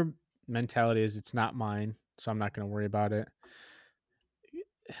 if your mentality is it's not mine, so I'm not going to worry about it,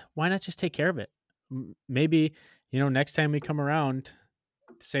 why not just take care of it? Maybe, next time we come around,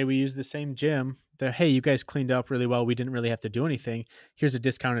 say we use the same gym, hey, you guys cleaned up really well. We didn't really have to do anything. Here's a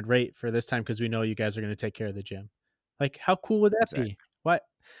discounted rate for this time because we know you guys are going to take care of the gym. Like, how cool would that Exactly. be? What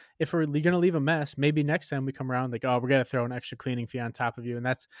if we're going to leave a mess? Maybe next time we come around, like, oh, we're going to throw an extra cleaning fee on top of you. And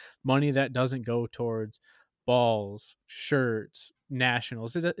that's money that doesn't go towards balls, shirts,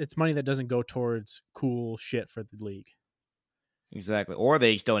 nationals. It's money that doesn't go towards cool shit for the league. Exactly. Or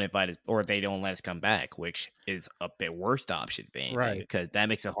they just don't invite us, or they don't let us come back, which is a bit worst option for anything, Right. because that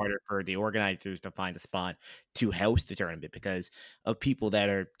makes it harder for the organizers to find a spot to host the tournament because of people that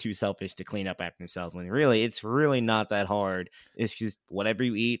are too selfish to clean up after themselves. When really, it's really not that hard. It's just whatever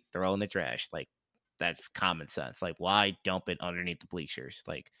you eat, throw in the trash. Like that's common sense. Like why dump it underneath the bleachers?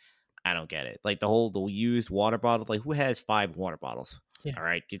 Like I don't get it. Like the used water bottle. Like who has 5 water bottles? Yeah. All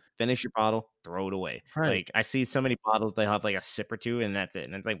right, finish your bottle, throw it away. Right. Like I see so many bottles they have like a sip or two, and that's it.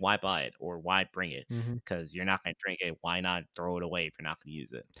 And it's like, why buy it or why bring it? Mm-hmm. Because you're not going to drink it. Why not throw it away if you're not going to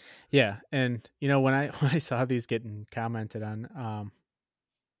use it? Yeah, and when I when I saw these getting commented on,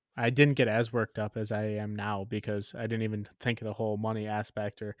 I didn't get as worked up as I am now because I didn't even think of the whole money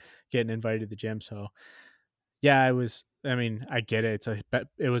aspect or getting invited to the gym. So yeah, I mean, I get it.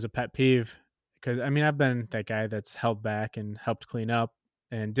 It was a pet peeve because I mean I've been that guy that's held back and helped clean up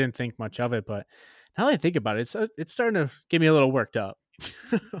and didn't think much of it, but now that I think about it, it's starting to get me a little worked up.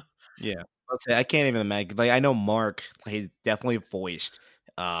 Yeah, let's say I can't even imagine. Like I know Mark, he's definitely voiced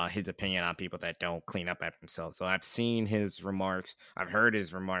his opinion on people that don't clean up after themselves. So I've seen his remarks, I've heard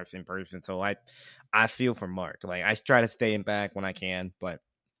his remarks in person. So I feel for Mark. Like I try to stay in back when I can, but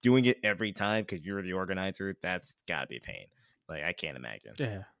doing it every time because you're the organizer, that's got to be a pain. Like I can't imagine.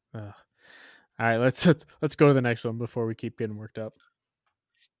 Yeah. All right, let's go to the next one before we keep getting worked up.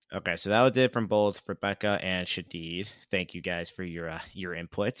 Okay, so that was it from both Rebecca and Shadid. Thank you guys for your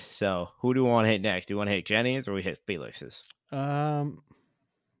input. So who do we want to hit next? Do we want to hit Jenny's or we hit Felix's?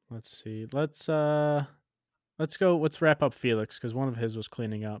 Let's see. Let's go. Let's wrap up Felix because one of his was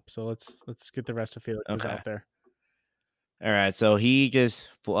cleaning up. So let's get the rest of Felix Okay. out there. All right, so he just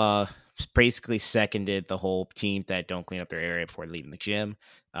basically seconded the whole team that don't clean up their area before leaving the gym.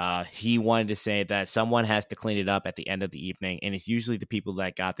 He wanted to say that someone has to clean it up at the end of the evening, and it's usually the people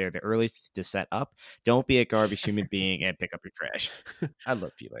that got there the earliest to set up. Don't be a garbage human being and pick up your trash. I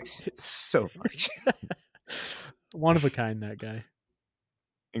love Felix so much. One of a kind, that guy.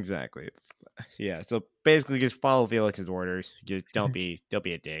 Exactly. Yeah. So basically, just follow Felix's orders. Just don't be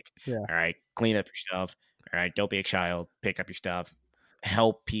a dick. Yeah. All right. Clean up your stuff. All right. Don't be a child. Pick up your stuff.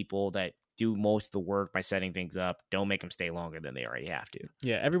 Help people that do most of the work by setting things up. Don't make them stay longer than they already have to.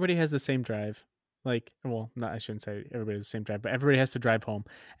 Yeah. Everybody has the same drive. Like, well, I shouldn't say everybody has the same drive, but everybody has to drive home.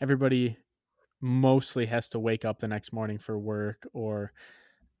 Everybody mostly has to wake up the next morning for work, or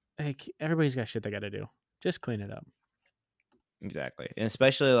like everybody's got shit they got to do. Just clean it up. Exactly. And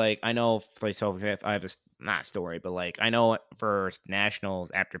especially like I know for myself, if I have this not story, but like I know for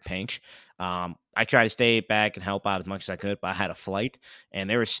nationals after Pinch, I tried to stay back and help out as much as I could, but I had a flight and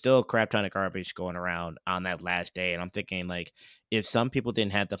there was still a crap ton of garbage going around on that last day. And I'm thinking like if some people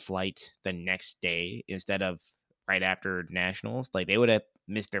didn't have the flight the next day instead of right after nationals, like they would have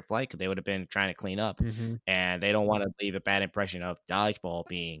missed their flight because they would have been trying to clean up, and they don't want to leave a bad impression of dodgeball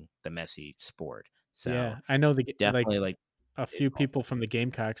being the messy sport. So yeah, I know definitely like a few people from the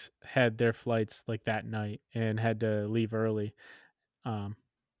Gamecocks had their flights like that night and had to leave early. I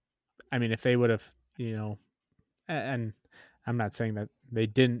mean, if they would have, and I'm not saying that they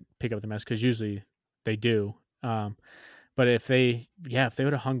didn't pick up the mess because usually they do. But if they would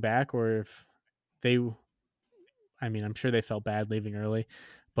have hung back, or if they, I mean, I'm sure they felt bad leaving early,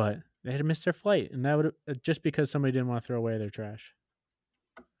 but they had to miss their flight, and that would just because somebody didn't want to throw away their trash.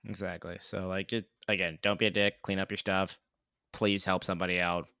 Exactly. So like it again, don't be a dick, clean up your stuff. Please help somebody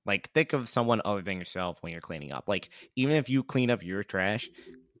out. Like think of someone other than yourself when you're cleaning up. Like even if you clean up your trash,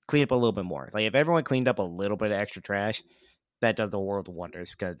 clean up a little bit more. Like if everyone cleaned up a little bit of extra trash, that does the world of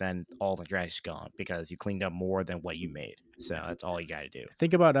wonders because then all the trash is gone because you cleaned up more than what you made. So that's all you got to do.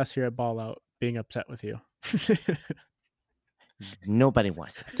 Think about us here at Ball Out being upset with you. Nobody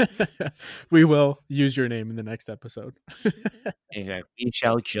wants that. We will use your name in the next episode. Exactly. We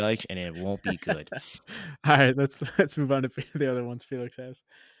shall judge, and it won't be good. All right, let's move on to the other ones Felix has.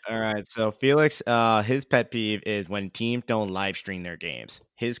 All right, so Felix, his pet peeve is when teams don't live stream their games.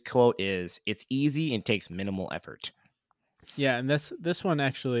 His quote is, "It's easy and takes minimal effort." Yeah, and this one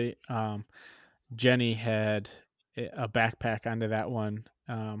actually, Jenny had a backpack onto that one,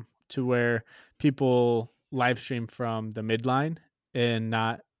 to where people live stream from the midline and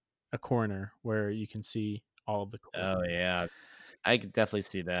not a corner where you can see all of the corner. Oh yeah, I could definitely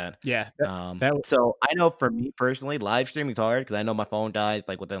see that. Yeah, So I know for me personally, live streaming is hard because I know my phone dies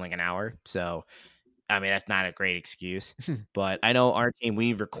like within like an hour. So I mean that's not a great excuse. But I know our team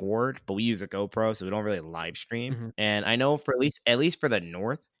we record, but we use a GoPro, so we don't really live stream. And I know for at least for the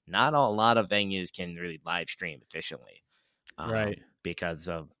North, not a lot of venues can really live stream efficiently, right? Because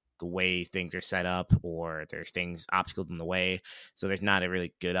of the way things are set up, or there's things obstacles in the way, so there's not a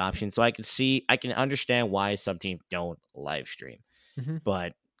really good option. So I can understand why some teams don't live stream,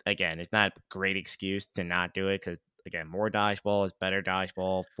 but again, it's not a great excuse to not do it because again, more dodgeball is better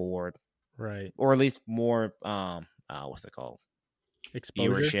dodgeball for right, or at least more what's it called,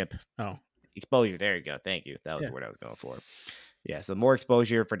 exposure? Viewership. Oh, exposure, there you go, thank you, that was the word I was going for. Yeah, so more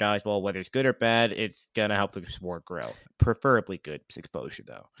exposure for dodgeball, whether it's good or bad, it's gonna help the sport grow. Preferably good exposure,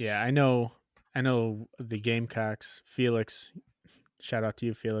 though. Yeah, I know the Gamecocks. Felix, shout out to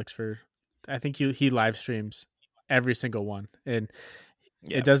you, Felix, for I think he live streams every single one, and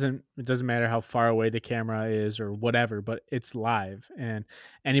it doesn't matter how far away the camera is or whatever, but it's live, and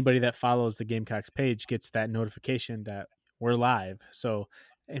anybody that follows the Gamecocks page gets that notification that we're live. So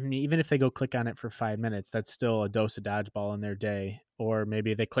I mean, even if they go click on it for 5 minutes, that's still a dose of dodgeball in their day. Or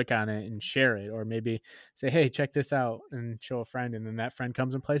maybe they click on it and share it, or maybe say, "Hey, check this out," and show a friend, and then that friend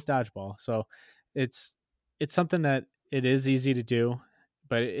comes and plays dodgeball. So it's something that it is easy to do,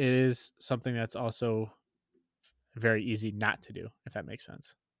 but it is something that's also very easy not to do, if that makes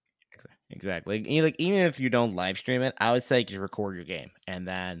sense. Exactly. Like even if you don't live stream it, I would say just record your game and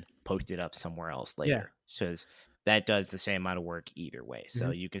then post it up somewhere else later. Because that does the same amount of work either way. So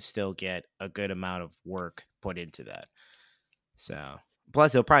you can still get a good amount of work put into that. So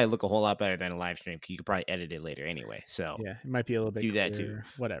plus it'll probably look a whole lot better than a live stream because you could probably edit it later anyway. So yeah, it might be a little bit do clearer, that too.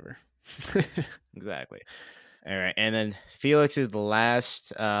 Whatever. Exactly. All right. And then Felix's the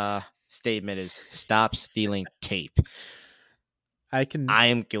last statement is stop stealing tape. I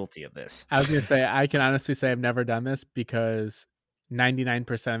am guilty of this. I was going to say, I can honestly say I've never done this because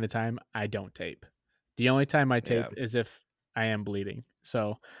 99% of the time I don't tape. The only time I tape is if I am bleeding.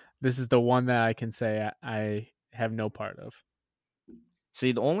 So this is the one that I can say I have no part of.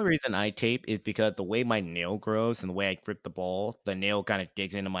 See, the only reason I tape is because the way my nail grows and the way I grip the ball, the nail kind of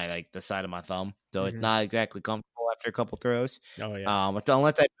digs into my like the side of my thumb, so it's Hmm. not exactly comfortable after a couple throws. Oh yeah.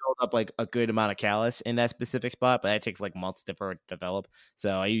 Unless I build up like a good amount of callus in that specific spot, but that takes like months for it to develop. So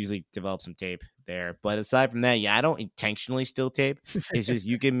I usually develop some tape there. But aside from that, yeah, I don't intentionally still tape. It's just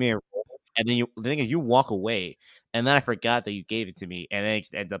you give me a roll, and then the thing is you walk away, and then I forgot that you gave it to me, and then it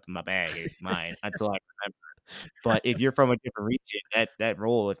just ends up in my bag. It's mine until I remember. But if you're from a different region, that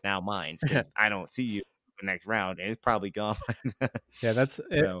role is now mine because I don't see you the next round, and it's probably gone. Yeah, that's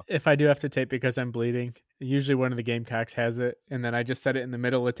it. So If I do have to tape because I'm bleeding, usually one of the Gamecocks has it, and then I just set it in the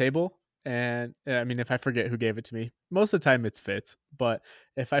middle of the table. And I mean, if I forget who gave it to me, most of the time it's Fitz. But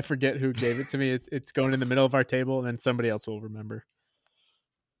if I forget who gave it to me, it's going in the middle of our table, and then somebody else will remember.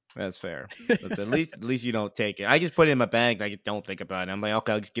 that's fair. That's at least you don't take it. I just put it in my bag. I just don't think about it. I'm like,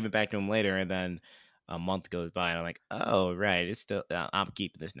 okay, I'll just give it back to him later, and then a month goes by, and I'm like, oh right, it's still. I'm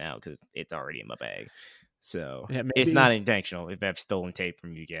keeping this now because it's already in my bag. So Yeah, it's not intentional if I've stolen tape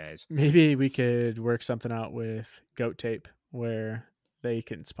from you guys. maybe we could work something out with Goat Tape where they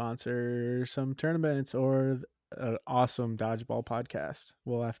can sponsor some tournaments or an awesome dodgeball podcast.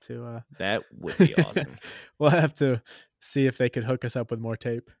 We'll have to That would be awesome. we'll have to see if they could hook us up with more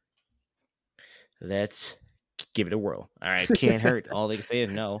tape. Let's give it a whirl. All right, can't hurt. All they can say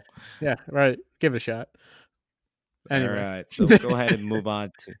is no. Yeah, right. Give it a shot. Anyway. All right, so go ahead and move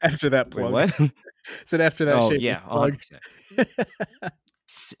on to after that plug. Wait, what? Said after that. Oh yeah, 100%.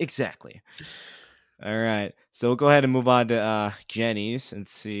 Exactly. All right, so we'll go ahead and move on to Jenny's and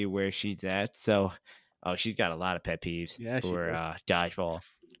see where she's at. So, she's got a lot of pet peeves for dodgeball.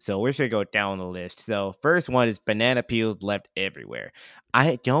 So we're just gonna go down the list. So first one is banana peels left everywhere.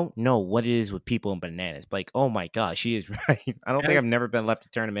 I don't know what it is with people and bananas. But like, oh my gosh, she is right. I don't think I've never been left a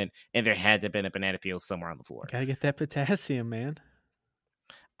tournament and there hasn't been a banana peel somewhere on the floor. Gotta get that potassium, man.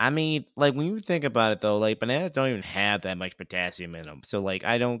 I mean, like when you think about it though, like bananas don't even have that much potassium in them. So like,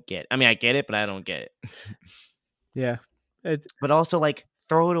 I don't get. I mean, I get it, but I don't get it. Yeah, but also like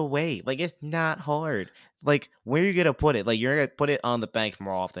throw it away. Like it's not hard. Like where are you gonna put it? Like you're gonna put it on the bank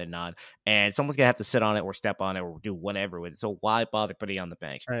more often than not, and someone's gonna have to sit on it or step on it or do whatever with it. So why bother putting it on the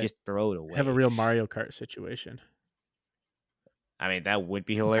bank? Right. Just throw it away. Have a real Mario Kart situation. I mean, that would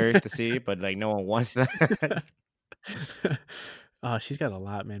be hilarious to see, but like no one wants that. Oh, she's got a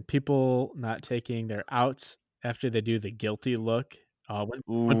lot, man. People not taking their outs after they do the guilty look.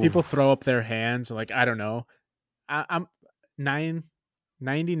 When people throw up their hands, like I don't know, I'm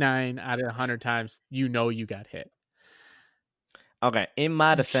 99 out of 100 times, you got hit. Okay, in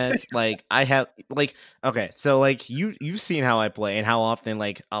my defense, like I have like okay, so like you've seen how I play and how often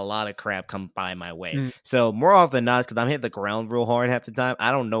like a lot of crap come by my way. So more often than not, because I'm hitting the ground real hard half the time. I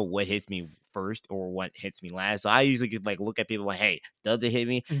don't know what hits me first or what hits me last. So I usually just like look at people like, hey, does it hit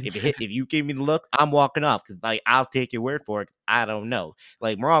me? If you give me the look, I'm walking off because like I'll take your word for it. I don't know.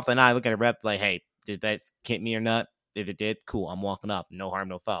 Like more often than not, I look at a rep like, hey, did that hit me or not? If it did, cool. I'm walking up. No harm,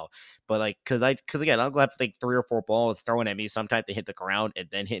 no foul. But like, cause again, I'll have like 3 or 4 balls thrown at me. Sometimes they hit the ground and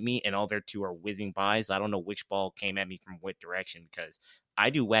then hit me, and all their 2 are whizzing by. So I don't know which ball came at me from what direction because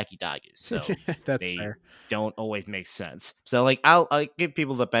I do wacky dodges. So they don't always make sense. So like, I'll give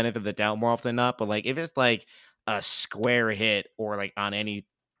people the benefit of the doubt more often than not. But like, if it's like a square hit or like on any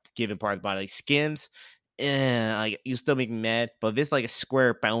given part of the body, like skims, like you still make me mad, but if it's like a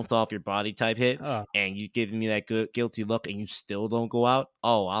square bounce off your body type hit, and you give me that good guilty look, and you still don't go out,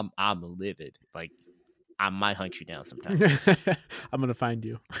 I'm livid. Like I might hunt you down sometime. I'm gonna find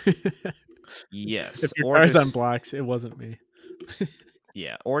you. Yes, if your car's on blocks, it wasn't me.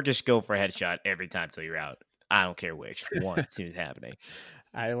 Yeah, or just go for a headshot every time till you're out. I don't care which one seems happening.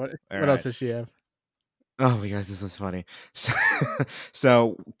 What else does she have? Oh my gosh, this is funny.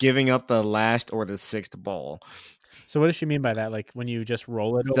 So giving up the last or the 6th ball. So what does she mean by that? Like when you just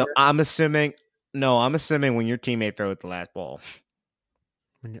roll it over? I'm assuming when your teammate throws the last ball.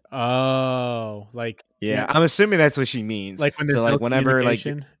 Like yeah, I'm assuming that's what she means. Like when there's whenever like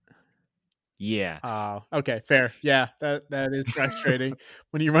yeah. Oh, okay, fair. Yeah, that is frustrating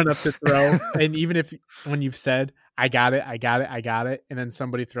when you run up to throw, and even when you've said I got it, and then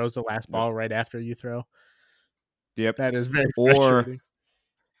somebody throws the last ball right after you throw. Yep, that is very frustrating.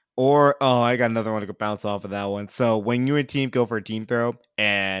 Or I got another one to bounce off of that one. So when you and team go for a team throw,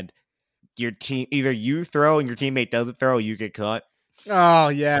 and your team either you throw and your teammate doesn't throw, you get caught. Oh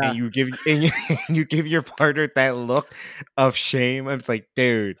yeah, and you give your partner that look of shame. I'm like,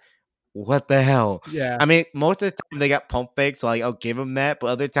 dude, what the hell? Yeah, I mean, most of the time they got pump fake, so like I'll give them that. But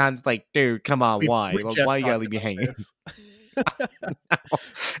other times, like, dude, come on, why? Like, why you gotta leave me hanging?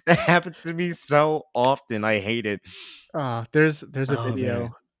 That happens to me so often. I hate it. There's a Oh man.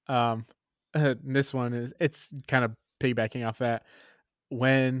 video. Um, this one it's kind of piggybacking off that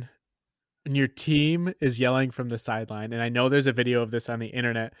when your team is yelling from the sideline, and I know there's a video of this on the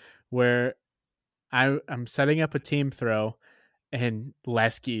internet where I'm setting up a team throw, and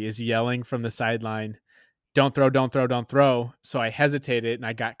Lesky is yelling from the sideline, "Don't throw, don't throw, don't throw." So I hesitated and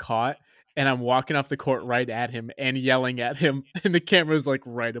I got caught, and I'm walking off the court right at him and yelling at him, and the camera's like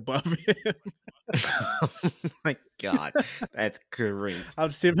right above him. Oh my god, that's great.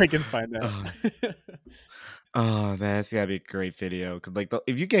 I'll see if I can find Oh, that. oh, that's gotta be a great video. Cause like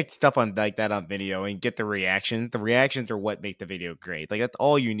if you get stuff on like that on video and get the reactions are what make the video great. Like that's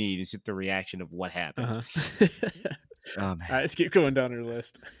all you need is just the reaction of what happened. Uh-huh. Oh All man. right, let's keep going down our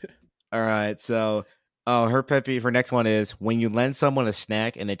list. All right, so her pet peeve for next one is when you lend someone a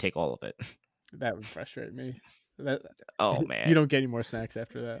snack and they take all of it. That would frustrate me. That Oh you man. don't get any more snacks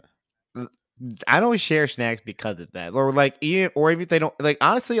after that. I don't share snacks because of that. Or like or even if they don't like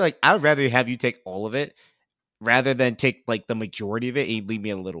honestly, like I would rather have you take all of it rather than take like the majority of it and leave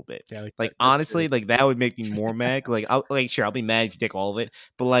me a little bit. Yeah, like Like that's true. honestly, like that would make me more mad. Like I'll be mad if you take all of it,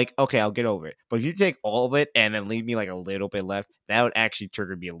 but like okay, I'll get over it. But if you take all of it and then leave me like a little bit left, that would actually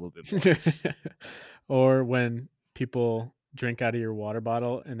trigger me a little bit more. Or when people drink out of your water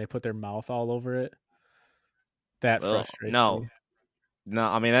bottle and they put their mouth all over it. That Oh frustrates no, me. no.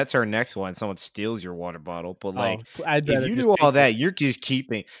 I mean that's our next one. Someone steals your water bottle, but like Oh, I'd if rather you just do take all it. that, you're just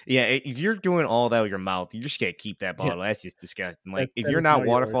keeping. Yeah, if you're doing all that with your mouth, you just can't keep that Yeah, bottle. That's just disgusting. Like if that you're is not now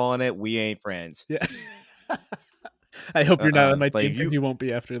yours. waterfalling it, we ain't friends. Yeah. I hope you're not on my Like team if because you you won't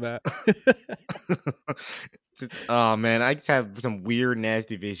be after that. oh man, I just have some weird,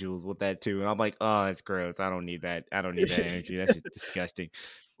 nasty visuals with that too, and I'm like, oh, that's gross. I don't need that. I don't need that energy. That's just disgusting.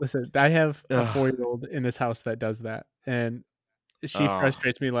 Listen, I have a Ugh. 4-year-old in this house that does that, and she Oh,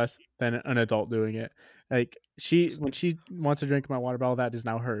 frustrates me less than an adult doing it. Like when she wants to drink my water bottle, that is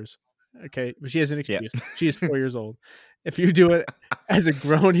now hers. Okay, but she has an yeah. excuse. She is 4 years old. If you do it as a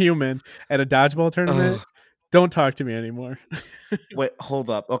grown human at a dodgeball tournament, Oh, don't talk to me anymore. wait, hold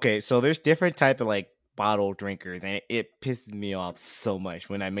up. Okay, so there's different type of like bottle drinkers, and it pisses me off so much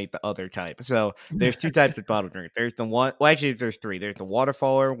when I make the other type. So there's two types of bottle drinkers. There's the one. Well, actually, there's three. There's the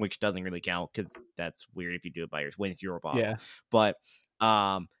waterfaller, which doesn't really count because that's weird if you do it by yours when it's your bottle. Yeah. But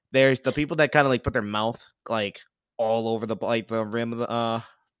there's the people that kind of like put their mouth like all over the like the rim of Oh,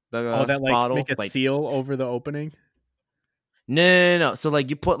 the that like bottle, make a like seal over the opening. no. So like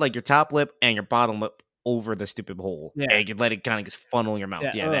you put like your top lip and your bottom lip over the stupid hole, Yeah. and you let it kind of just funnel in your mouth.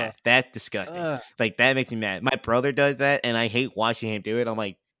 Yeah. Yeah, Ugh. that's disgusting. Ugh. Like that makes me mad. My brother does that, and I hate watching him do it. I'm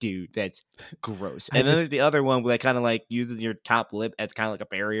like, dude, that's gross. I And then just there's the other one that kind of like uses your top lip as kind of like a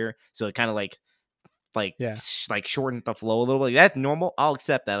barrier, so it kind of yeah. like shorten the flow a little bit. That's normal. I'll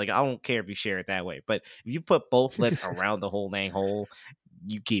accept that. Like I don't care if you share it that way. But if you put both lips around the whole dang hole,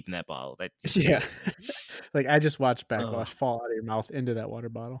 you keeping that bottle. That just Yeah. scares me. Like I just watched backwash Ugh. fall out of your mouth into that water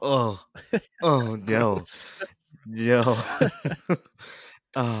bottle. Oh, oh no. Gross. No.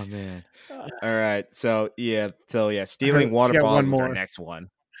 Oh man. Uh, All right. her- Stealing she water got one bottles was our more. next one.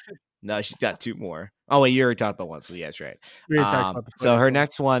 No, she's got two more. Oh wait, you already talked about one, so yeah, that's right. We already talked about the So footage her one.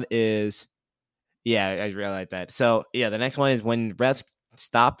 next one is yeah, I realized that. So yeah, the next one is when refs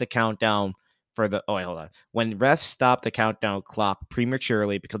stop the countdown for the oh wait, hold on. When refs stop the countdown clock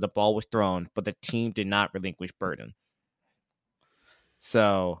prematurely because the ball was thrown, but the team did not relinquish burden.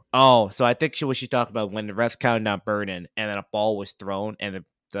 So I think what she talked about when the refs counted down burden and then a ball was thrown and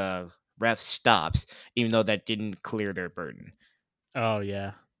the ref stops, even though that didn't clear their burden. Oh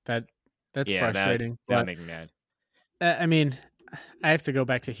yeah, that's Yeah, frustrating. that But make me mad. I mean, I have to go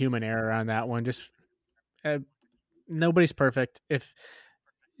back to human error on that one. Just uh, nobody's perfect. If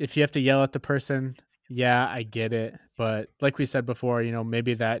you have to yell at the person, yeah, I get it. But like we said before,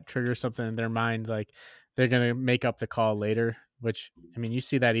 maybe that triggers something in their mind, like they're gonna make up the call later. Which I mean, you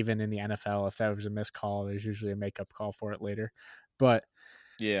see that even in the NFL. If that was a missed call, there's usually a makeup call for it later. But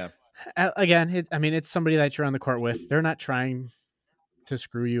Yeah. again, it's somebody that you're on the court with. They're not trying to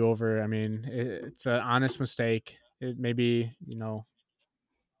screw you over. I mean, it's an honest mistake. It maybe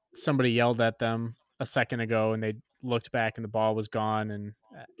somebody yelled at them a second ago and they looked back and the ball was gone. And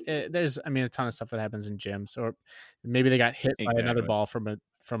there's a ton of stuff that happens in gyms, or maybe they got hit by another Exactly. ball from a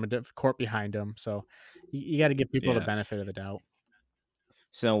court behind them. So you got to give people the Yeah. benefit of the doubt.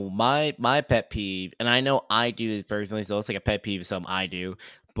 So my pet peeve, and I know I do this personally, so it's like a pet peeve of something I do.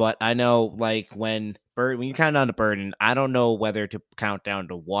 But I know like when you count down the burden, I don't know whether to count down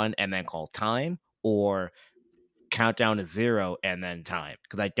to one and then call time or countdown to 0 and then time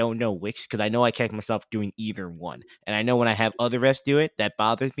because I don't know which. Because I know I catch myself doing either one, and I know when I have other refs do it, that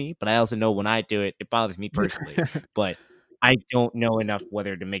bothers me. But I also know when I do it, it bothers me personally. But I don't know enough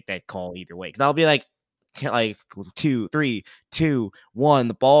whether to make that call either way. Because I'll be like 2, 3, 2, 1.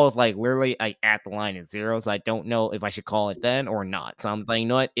 The ball is like literally like at the line at 0, so I don't know if I should call it then or not. So I'm like, you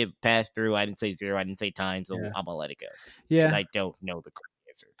know what? It passed through. I didn't say 0. I didn't say time, so Yeah. I'm gonna let it go. Yeah, I don't know the correct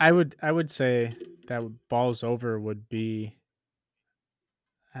answer. I would say that balls over would be.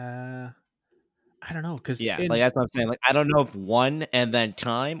 I don't know because Yeah, like that's what I'm saying. Like I don't know if 1 and then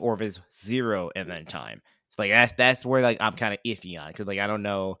time or if it's 0 and then time. It's like that's where like I'm kind of iffy on because like I don't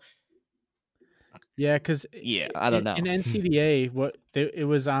know. yeah, because Yeah, I don't know. in NCDA, it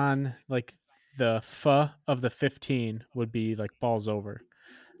was on like the of the 15 would be like balls over.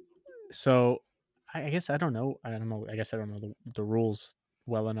 So I guess I don't know. I don't know. I guess I don't know the rules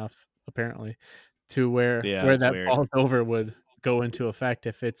well enough apparently to where Yeah, that's that weird. balls over would go into effect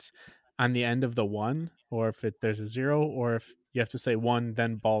if it's on the end of the 1 or if there's a 0 or if you have to say 1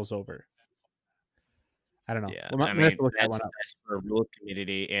 then balls over. I don't know. Yeah, Well, I I'm gonna have mean to look that that's one up. for a rules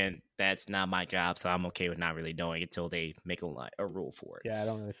community, and that's not my job, so I'm okay with not really knowing until they make a rule for it. Yeah, I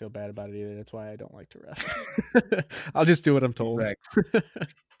don't really feel bad about it either. That's why I don't like to ref. I'll just do what I'm told. Exactly.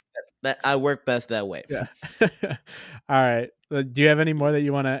 That I work best that way. Yeah. All right. Do you have any more that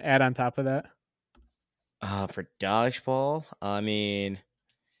you want to add on top of that? For dodgeball, I mean,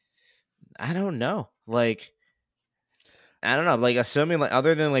 I don't know. Like, I don't know. Like, assuming like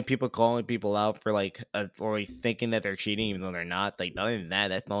other than like people calling people out for like or like, thinking that they're cheating even though they're not. Like, other than that,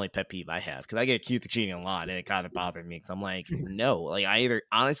 that's the only pet peeve I have because I get accused of cheating a lot and it kind of bothers me because I'm like, no. Like, I either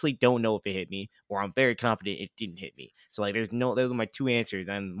honestly don't know if it hit me or I'm very confident it didn't hit me. So like, those are my two answers,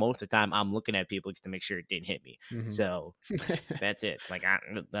 and most of the time I'm looking at people just to make sure it didn't hit me. Mm-hmm. So that's it. Like, I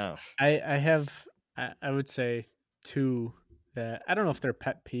no. I have I would say two that I don't know if they're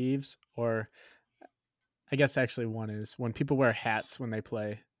pet peeves or I guess actually one is when people wear hats when they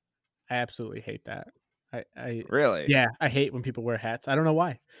play. I absolutely hate that. I Really? Yeah, I hate when people wear hats. I don't know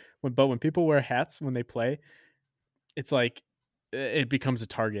why. But when people wear hats when they play, it's like it becomes a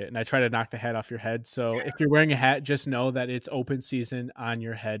target and I try to knock the hat off your head. So if you're wearing a hat, just know that it's open season on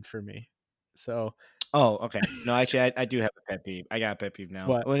your head for me. So Oh, okay. No, actually, I do have a pet peeve. I got a pet peeve now.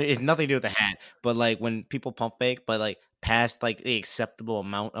 what? Well, it's nothing to do with the hat, but like when people pump fake, but like past like the acceptable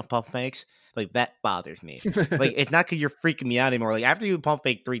amount of pump fakes, like that bothers me. Like it's not because you're freaking me out anymore. Like after you pump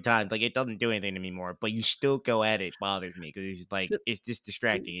fake 3 times, like it doesn't do anything to me anymore. But you still go at it bothers me because it's like it's just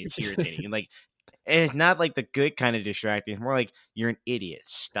distracting. It's irritating, and like and it's not like the good kind of distracting. It's more like you're an idiot.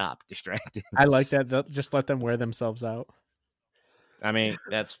 Stop distracting. I like that. Just let them wear themselves out. I mean,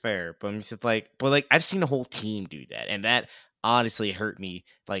 that's fair, but I'm just like, but like I've seen a whole team do that, and that honestly hurt me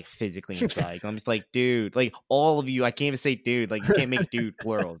like physically inside. I'm just like, dude, like all of you, I can't even say dude, like you can't make dude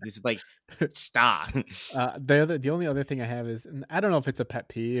plural. This is like, stop. The only other thing I have is I don't know if it's a pet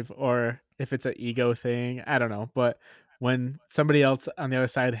peeve or if it's an ego thing. I don't know, but when somebody else on the other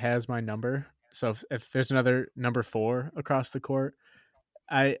side has my number, so if there's another number 4 across the court,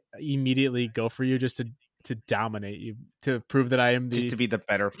 I immediately go for you just to dominate you, to prove that I am Just to be the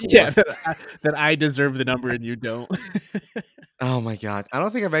better four. Yeah, that I deserve the number and you don't. Oh my god, I don't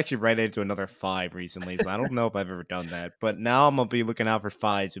think I've actually read into another 5 recently, so I don't know if I've ever done that. But now I'm gonna be looking out for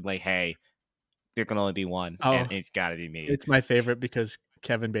 5s and be like, hey, there can only be one, and it's got to be me. It's my favorite because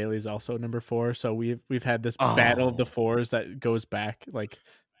Kevin Bailey is also number 4, so we've had this battle of the 4s that goes back like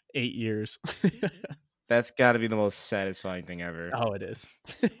 8 years. That's got to be the most satisfying thing ever. Oh, it is.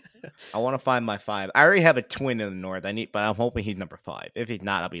 I want to find my 5. I already have a twin in the north. But I'm hoping he's number 5. If he's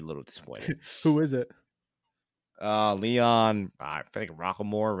not, I'll be a little disappointed. Who is it? Leon, I think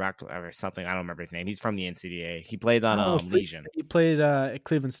Rocklemore or something. I don't remember his name. He's from the NCDA. He played on Legion. He played at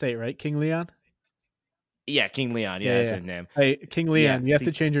Cleveland State, right? King Leon. Yeah, King Leon. Yeah, that's his name. Hey, King Leon, you have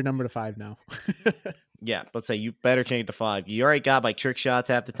to change your number to 5 now. Yeah, but say you better change it to 5. You already got my trick shots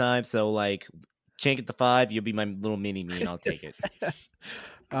half the time, so like change it to 5. You'll be my little mini me, and I'll take it.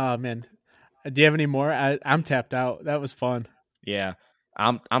 Oh man, do you have any more? I'm tapped out. That was fun. Yeah,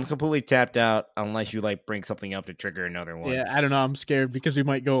 I'm completely tapped out unless you like bring something up to trigger another one. Yeah, I don't know. I'm scared because we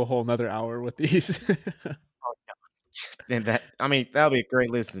might go a whole another hour with these. And that'll be a great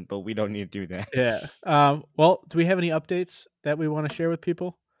listen, but we don't need to do that. Yeah. Well, do we have any updates that we want to share with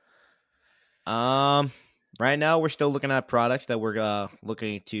people? Right now we're still looking at products that we're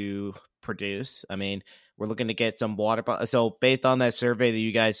looking to produce. I mean, we're looking to get some water. So based on that survey that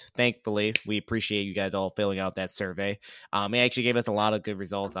you guys, thankfully, we appreciate you guys all filling out that survey. It actually gave us a lot of good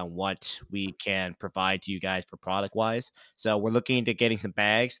results on what we can provide to you guys for product wise. So we're looking into getting some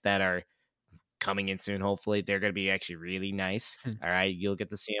bags that are coming in soon. Hopefully, they're gonna be actually really nice. Hmm. All right, you'll get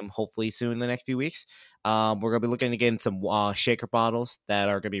to see them hopefully soon in the next few weeks. We're gonna be looking to get some shaker bottles that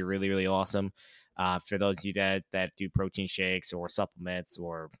are gonna be really really awesome. For those of you that do protein shakes or supplements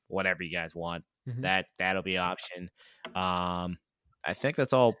or whatever you guys want, that'll be an option. I think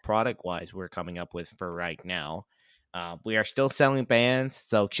that's all product wise we're coming up with for right now. We are still selling bands,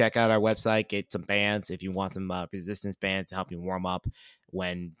 so check out our website, get some bands if you want some resistance bands to help you warm up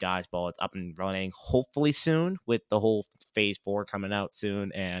when dodgeball is up and running. Hopefully soon, with the whole phase 4 coming out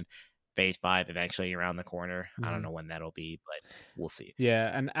soon and phase 5 eventually around the corner. I don't know when that'll be, but we'll see. Yeah,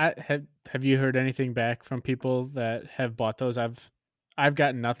 and have you heard anything back from people that have bought those? I've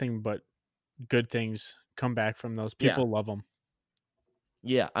gotten nothing but good things come back from those. People love them.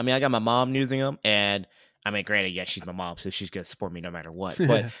 Yeah, I mean, I got my mom using them, and I mean, granted, yeah, she's my mom, so she's gonna support me no matter what.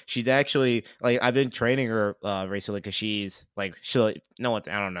 But she's actually like, I've been training her recently because she's like, I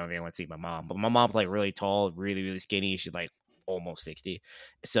don't know if anyone see my mom, but my mom's like really tall, really really skinny. She's like almost 60,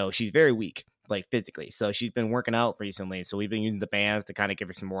 so she's very weak, like physically. So she's been working out recently. So we've been using the bands to kind of give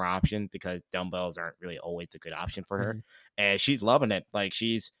her some more options because dumbbells aren't really always a good option for her, and she's loving it. Like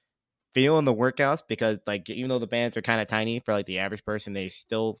she's feeling the workouts because like even though the bands are kind of tiny for like the average person, they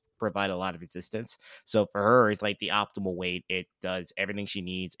still provide a lot of resistance. So for her, it's like the optimal weight. It does everything she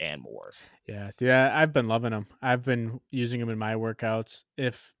needs and more. Yeah, dude, I've been loving them. I've been using them in my workouts.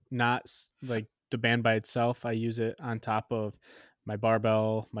 If not like the band by itself, I use it on top of my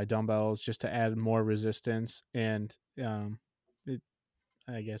barbell, my dumbbells, just to add more resistance. And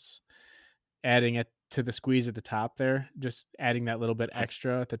I guess adding it to the squeeze at the top there, just adding that little bit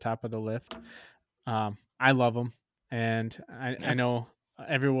extra at the top of the lift. I love them, and I know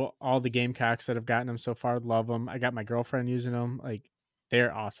all the Gamecocks that have gotten them so far love them. I got my girlfriend using them. Like,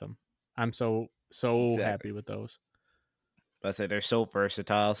 they're awesome. I'm so happy with those. But I say they're so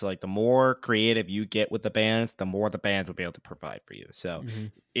versatile. So like the more creative you get with the bands, the more the bands will be able to provide for you. So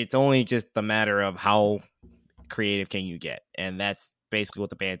it's only just the matter of how creative can you get, and that's basically what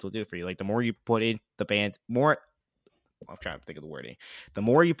the bands will do for you. Like the more you put in the bands, I'm trying to think of the wording. The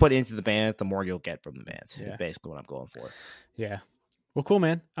more you put into the bands, the more you'll get from the bands. Yeah. Basically what I'm going for. Yeah. Well, cool,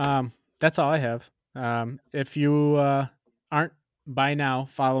 man. That's all I have. If you aren't by now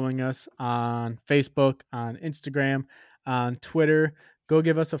following us on Facebook, on Instagram, on Twitter, go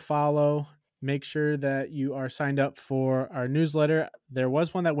give us a follow. Make sure that you are signed up for our newsletter. There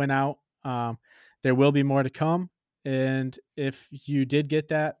was one that went out. There will be more to come. And if you did get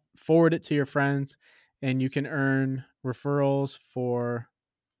that, forward it to your friends, and you can earn referrals for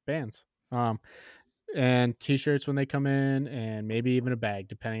bands and t-shirts when they come in, and maybe even a bag,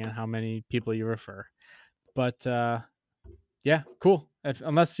 depending on how many people you refer. But yeah, cool.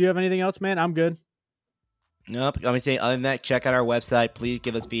 Unless you have anything else, man, I'm good. Nope. Let me say, other than that, check out our website. Please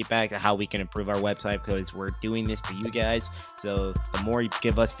give us feedback on how we can improve our website because we're doing this for you guys. So the more you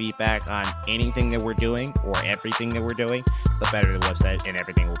give us feedback on anything that we're doing or everything that we're doing, the better the website and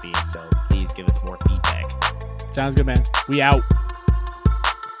everything will be. So please give us more feedback. Sounds good, man. We out.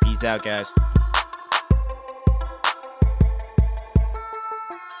 Peace out, guys.